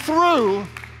going through,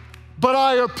 but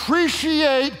I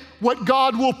appreciate what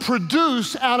God will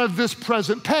produce out of this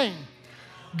present pain.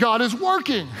 God is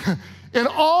working in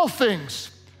all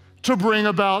things to bring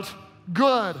about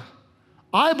good.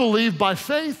 I believe by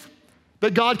faith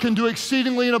that God can do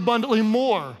exceedingly and abundantly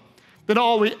more than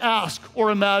all we ask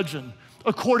or imagine,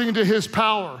 according to his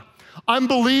power. I'm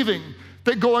believing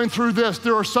that going through this,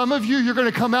 there are some of you, you're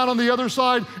going to come out on the other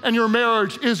side and your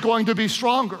marriage is going to be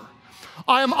stronger.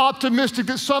 I am optimistic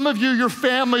that some of you, your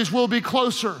families will be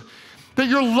closer, that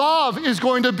your love is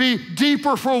going to be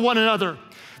deeper for one another,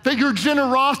 that your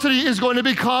generosity is going to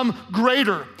become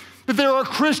greater, that there are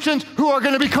Christians who are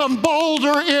going to become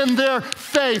bolder in their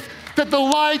faith, that the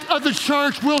light of the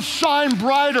church will shine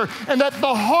brighter, and that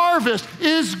the harvest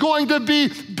is going to be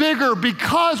bigger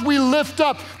because we lift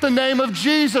up the name of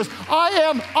Jesus. I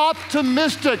am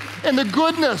optimistic in the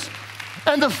goodness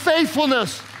and the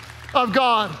faithfulness of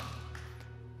God.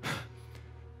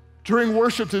 During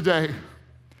worship today,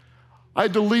 I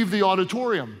had to leave the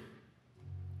auditorium.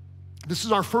 This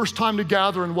is our first time to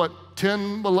gather in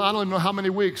 10, well, I don't know how many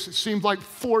weeks. It seemed like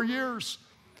 4 years.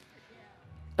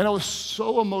 And I was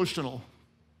so emotional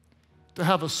to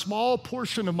have a small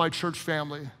portion of my church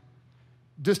family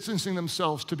distancing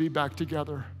themselves to be back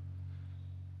together.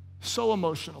 So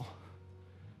emotional,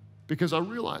 because I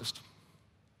realized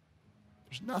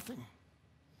there's nothing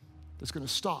that's going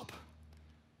to stop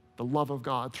the love of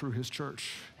God through his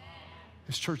church.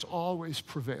 His church always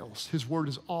prevails. His word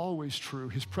is always true.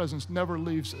 His presence never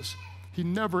leaves us. He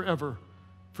never, ever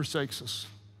forsakes us.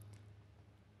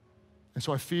 And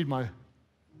so I feed my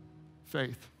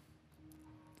faith,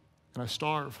 and I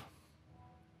starve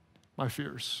my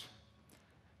fears.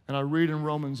 And I read in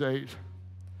Romans 8,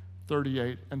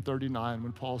 38 and 39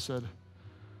 when Paul said,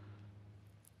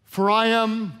 "For I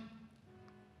am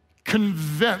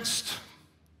convinced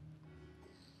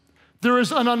there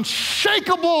is an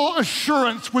unshakable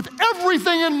assurance with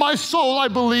everything in my soul I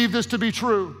believe this to be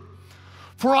true.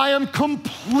 For I am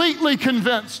completely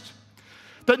convinced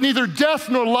that neither death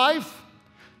nor life,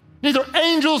 neither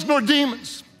angels nor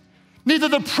demons, neither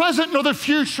the present nor the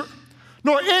future,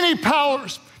 nor any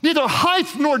powers, neither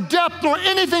height nor depth nor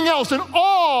anything else in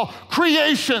all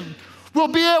creation will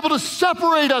be able to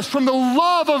separate us from the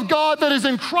love of God that is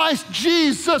in Christ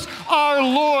Jesus our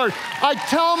Lord." I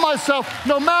tell myself,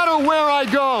 no matter where I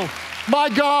go, my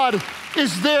God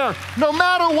is there. No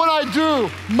matter what I do,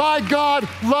 my God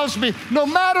loves me. No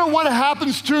matter what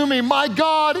happens to me, my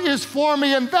God is for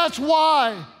me. And that's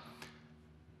why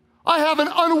I have an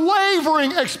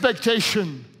unwavering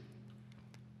expectation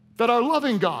that our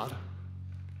loving God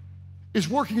is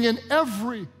working in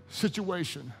every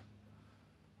situation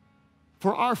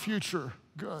for our future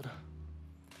good.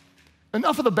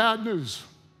 Enough of the bad news.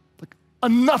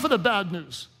 Enough of the bad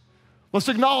news. Let's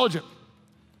acknowledge it.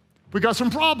 We got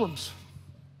some problems.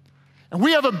 And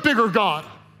we have a bigger God.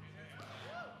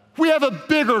 We have a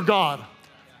bigger God.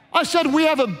 I said we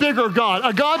have a bigger God,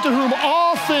 a God to whom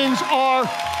all things are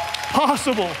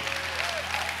possible.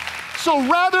 So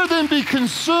rather than be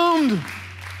consumed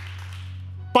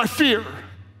by fear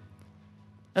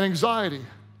and anxiety,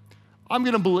 I'm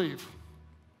going to believe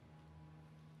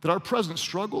that our present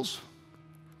struggles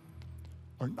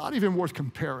are not even worth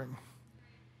comparing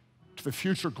to the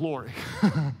future glory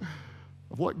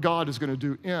of what God is going to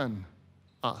do in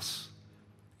us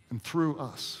and through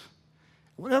us.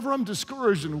 Whenever I'm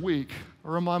discouraged and weak, I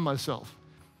remind myself,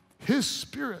 His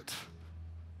Spirit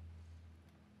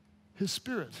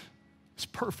is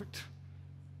perfect.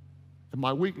 In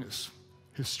my weakness,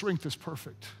 His strength is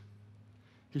perfect.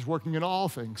 He's working in all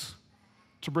things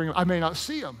to bring, I may not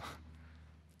see Him,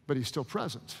 but He's still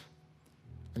present,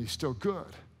 and He's still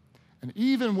good. And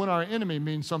even when our enemy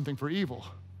means something for evil,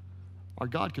 our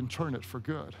God can turn it for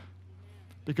good.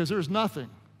 Because there's nothing,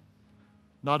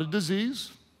 not a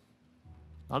disease,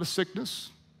 not a sickness,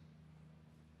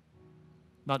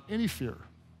 not any fear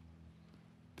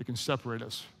that can separate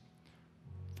us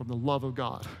from the love of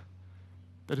God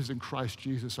that is in Christ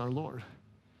Jesus our Lord.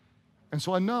 And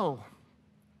so I know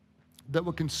that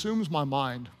what consumes my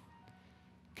mind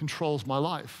controls my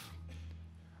life.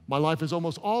 My life is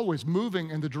almost always moving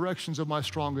in the directions of my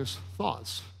strongest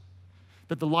thoughts.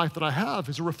 That the life that I have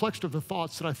is a reflection of the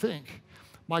thoughts that I think.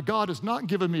 My God has not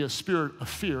given me a spirit of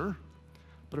fear,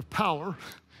 but of power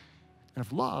and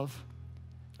of love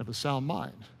and of a sound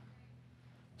mind.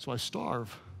 So I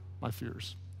starve my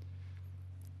fears.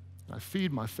 And I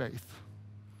feed my faith.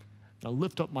 And I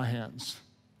lift up my hands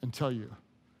and tell you,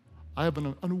 I have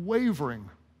an unwavering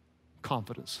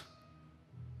confidence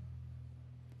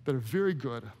that a very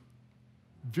good,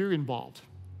 very involved,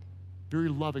 very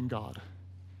loving God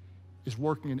is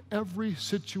working in every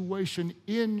situation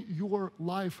in your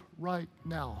life right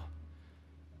now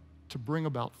to bring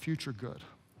about future good,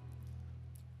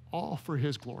 all for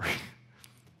His glory.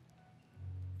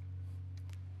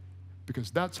 Because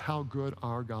that's how good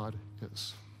our God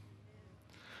is.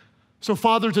 So,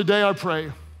 Father, today I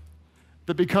pray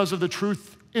that because of the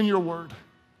truth in your word,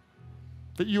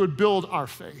 that you would build our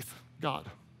faith, God,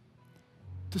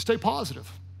 to stay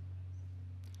positive,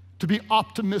 to be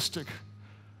optimistic.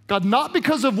 God, not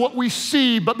because of what we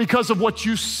see, but because of what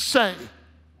you say.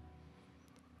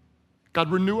 God,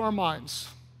 renew our minds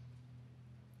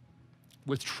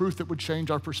with truth that would change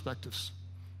our perspectives,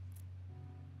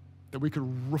 that we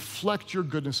could reflect your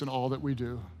goodness in all that we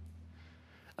do.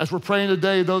 As we're praying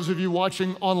today, those of you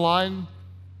watching online,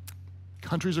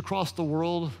 countries across the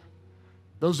world,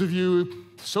 those of you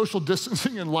social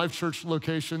distancing in Life Church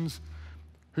locations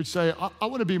who'd say, I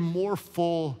want to be more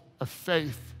full of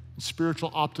faith and spiritual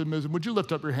optimism. Would you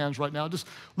lift up your hands right now? Just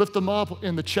lift them up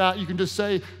in the chat. You can just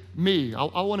say, me.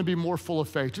 I want to be more full of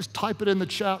faith. Just type it in the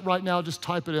chat right now. Just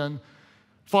type it in.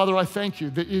 Father, I thank you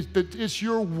that it's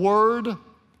your word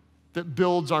that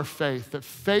builds our faith, that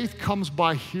faith comes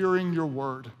by hearing your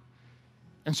word.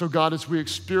 And so, God, as we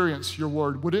experience your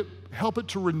word, would it help it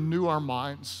to renew our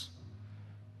minds?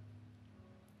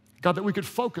 God, that we could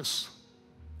focus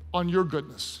on your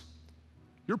goodness,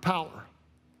 your power,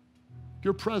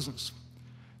 your presence,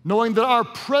 knowing that our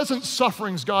present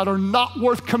sufferings, God, are not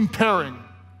worth comparing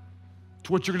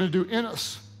to what you're going to do in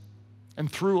us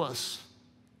and through us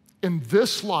in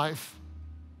this life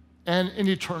and in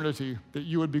eternity, that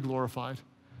you would be glorified.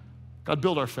 God,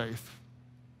 build our faith.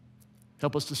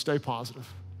 Help us to stay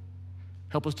positive.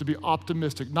 Help us to be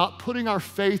optimistic, not putting our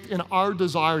faith in our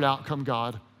desired outcome,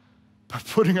 God, but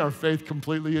putting our faith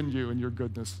completely in you and your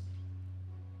goodness.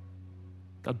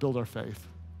 God, build our faith.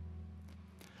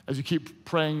 As you keep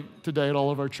praying today at all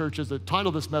of our churches, the title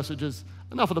of this message is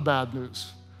Enough of the Bad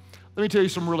News. Let me tell you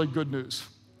some really good news.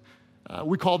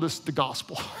 We call this the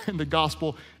gospel, and the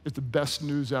gospel is the best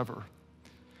news ever.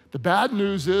 The bad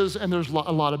news is, and there's a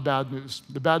lot of bad news,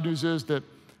 the bad news is that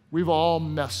we've all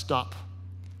messed up.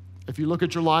 If you look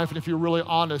at your life and if you're really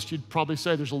honest, you'd probably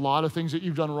say there's a lot of things that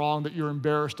you've done wrong that you're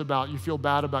embarrassed about, you feel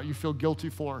bad about, you feel guilty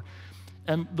for.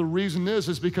 And the reason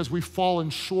is because we've fallen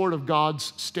short of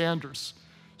God's standards.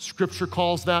 Scripture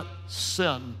calls that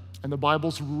sin, and the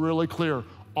Bible's really clear.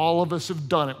 All of us have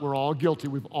done it. We're all guilty.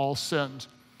 We've all sinned.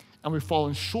 And we've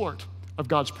fallen short of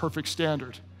God's perfect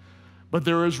standard. But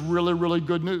there is really, really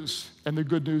good news. And the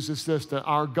good news is this, that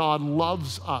our God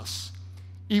loves us,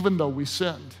 even though we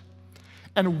sinned.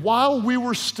 And while we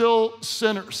were still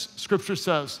sinners, Scripture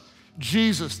says,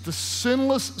 Jesus, the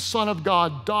sinless Son of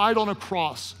God, died on a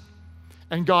cross,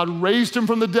 and God raised him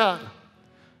from the dead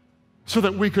so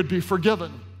that we could be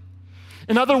forgiven.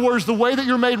 In other words, the way that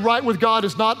you're made right with God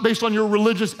is not based on your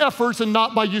religious efforts and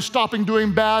not by you stopping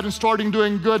doing bad and starting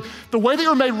doing good. The way that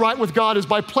you're made right with God is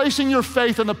by placing your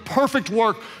faith in the perfect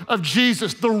work of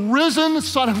Jesus, the risen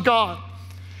Son of God.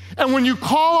 And when you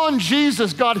call on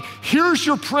Jesus, God hears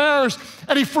your prayers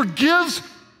and he forgives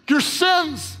your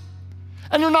sins.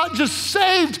 And you're not just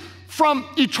saved from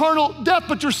eternal death,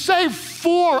 but you're saved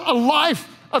for a life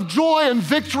of joy and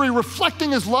victory, reflecting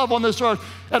his love on this earth.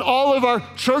 At all of our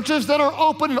churches that are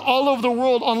open and all over the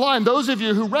world online, those of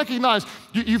you who recognize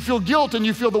you feel guilt and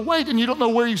you feel the weight and you don't know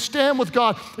where you stand with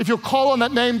God, if you'll call on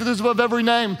that name that is above every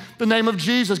name, the name of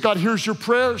Jesus, God hears your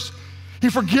prayers. He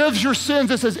forgives your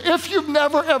sins. It says, if you've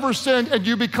never ever sinned and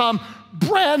you become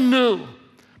brand new,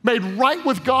 made right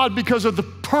with God because of the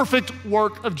perfect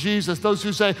work of Jesus. Those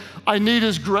who say, I need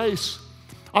his grace.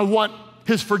 I want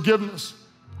his forgiveness.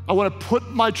 I want to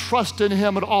put my trust in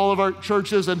him at all of our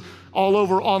churches and all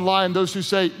over online. Those who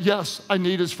say, yes, I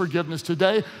need his forgiveness.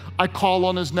 Today, I call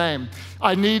on his name.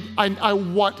 I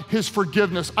want his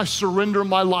forgiveness. I surrender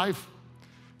my life.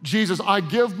 Jesus, I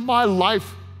give my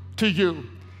life to you.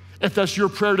 If that's your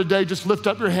prayer today, just lift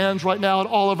up your hands right now at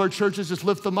all of our churches. Just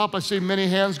lift them up. I see many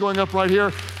hands going up right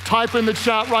here. Type in the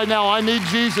chat right now, I need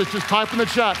Jesus. Just type in the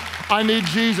chat, I need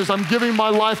Jesus. I'm giving my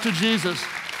life to Jesus.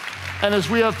 And as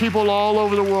we have people all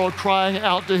over the world crying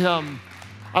out to him,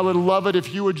 I would love it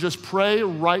if you would just pray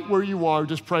right where you are.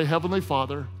 Just pray, Heavenly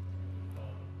Father,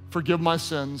 forgive my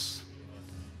sins.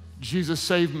 Jesus,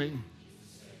 save me.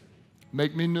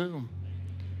 Make me new.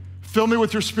 Fill me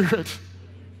with your Spirit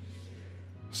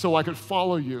so I could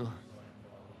follow you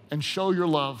and show your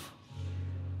love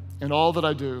in all that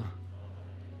I do.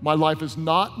 My life is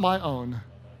not my own.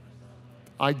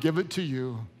 I give it to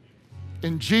you.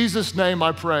 In Jesus' name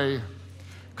I pray.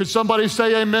 Could somebody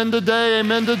say amen today?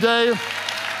 Amen today.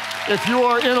 If you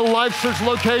are in a Life Church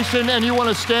location and you want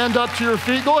to stand up to your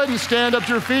feet, go ahead and stand up to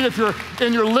your feet. If you're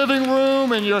in your living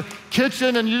room, in your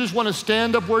kitchen, and you just want to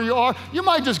stand up where you are, you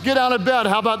might just get out of bed.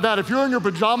 How about that? If you're in your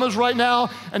pajamas right now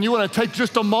and you want to take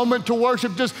just a moment to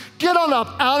worship, just get on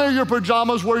up out of your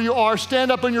pajamas where you are,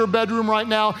 stand up in your bedroom right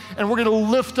now, and we're going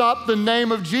to lift up the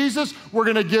name of Jesus. We're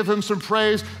going to give him some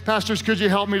praise. Pastors, could you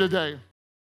help me today?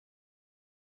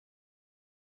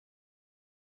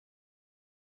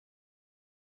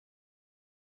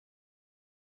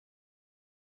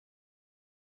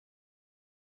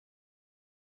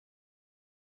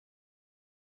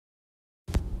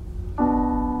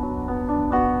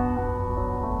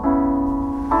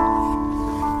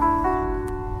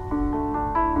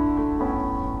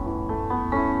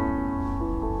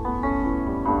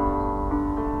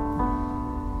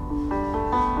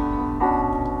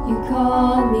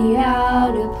 Call me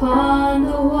out upon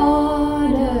the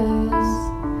waters,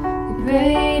 the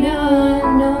great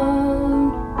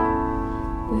unknown,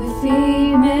 where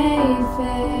feet may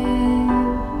fail.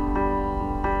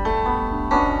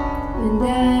 And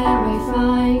there I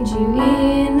find you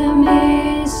in the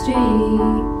mystery,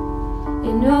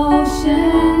 in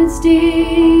oceans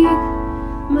deep,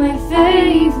 my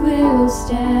faith will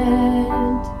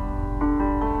stand.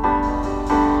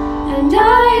 And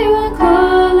I will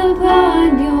call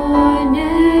upon your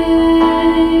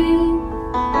name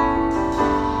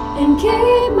and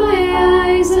keep my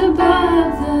eyes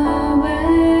above the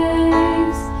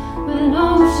waves. When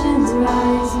oceans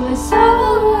rise, my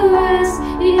soul will rest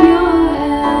in your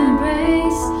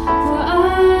embrace. For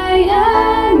I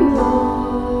am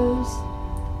yours,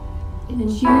 and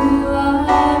you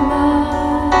are mine.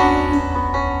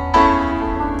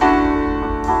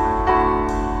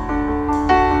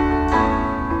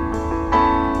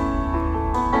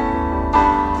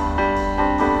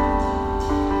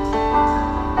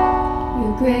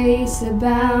 Grace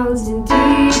abounds in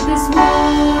deepest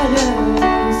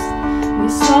waters. Your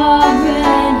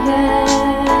sovereign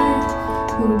hand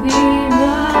will be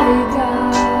my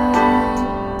guide.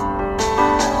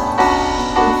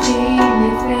 When feet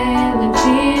may fail and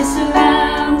fear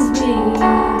surrounds me,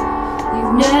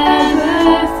 you've never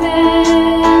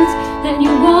failed, and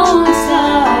you won't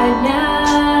start now.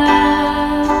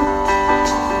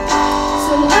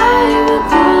 So I will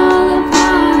call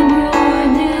upon your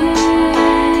name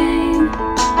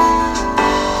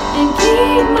and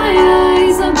keep my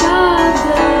eyes above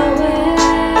the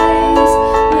waves.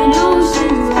 When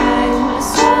oceans rise, my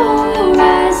soul will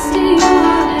rest in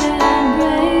your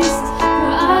embrace.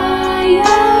 For I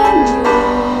am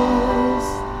yours,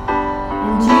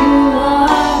 and you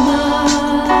are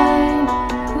mine.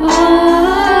 Oh.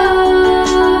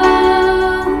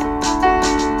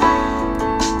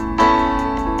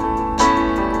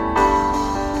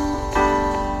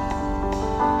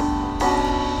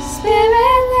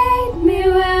 Spirit, lead me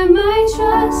where my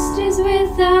trust is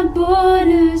without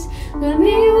borders. Let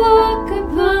me walk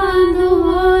upon the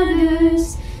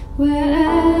waters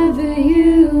wherever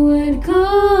you would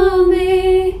call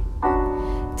me.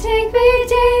 Take me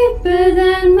deeper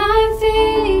than my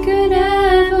feet could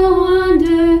ever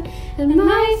wander, and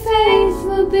my faith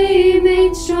will be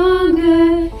made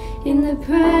stronger in the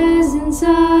presence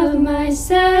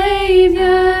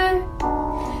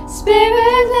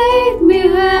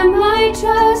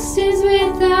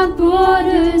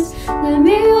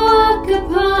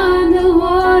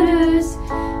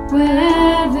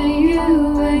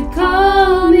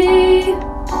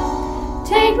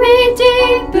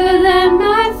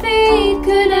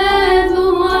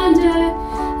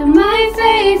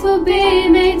faith will be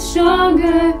made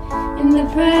stronger in the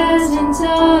presence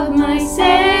of my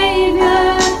Savior.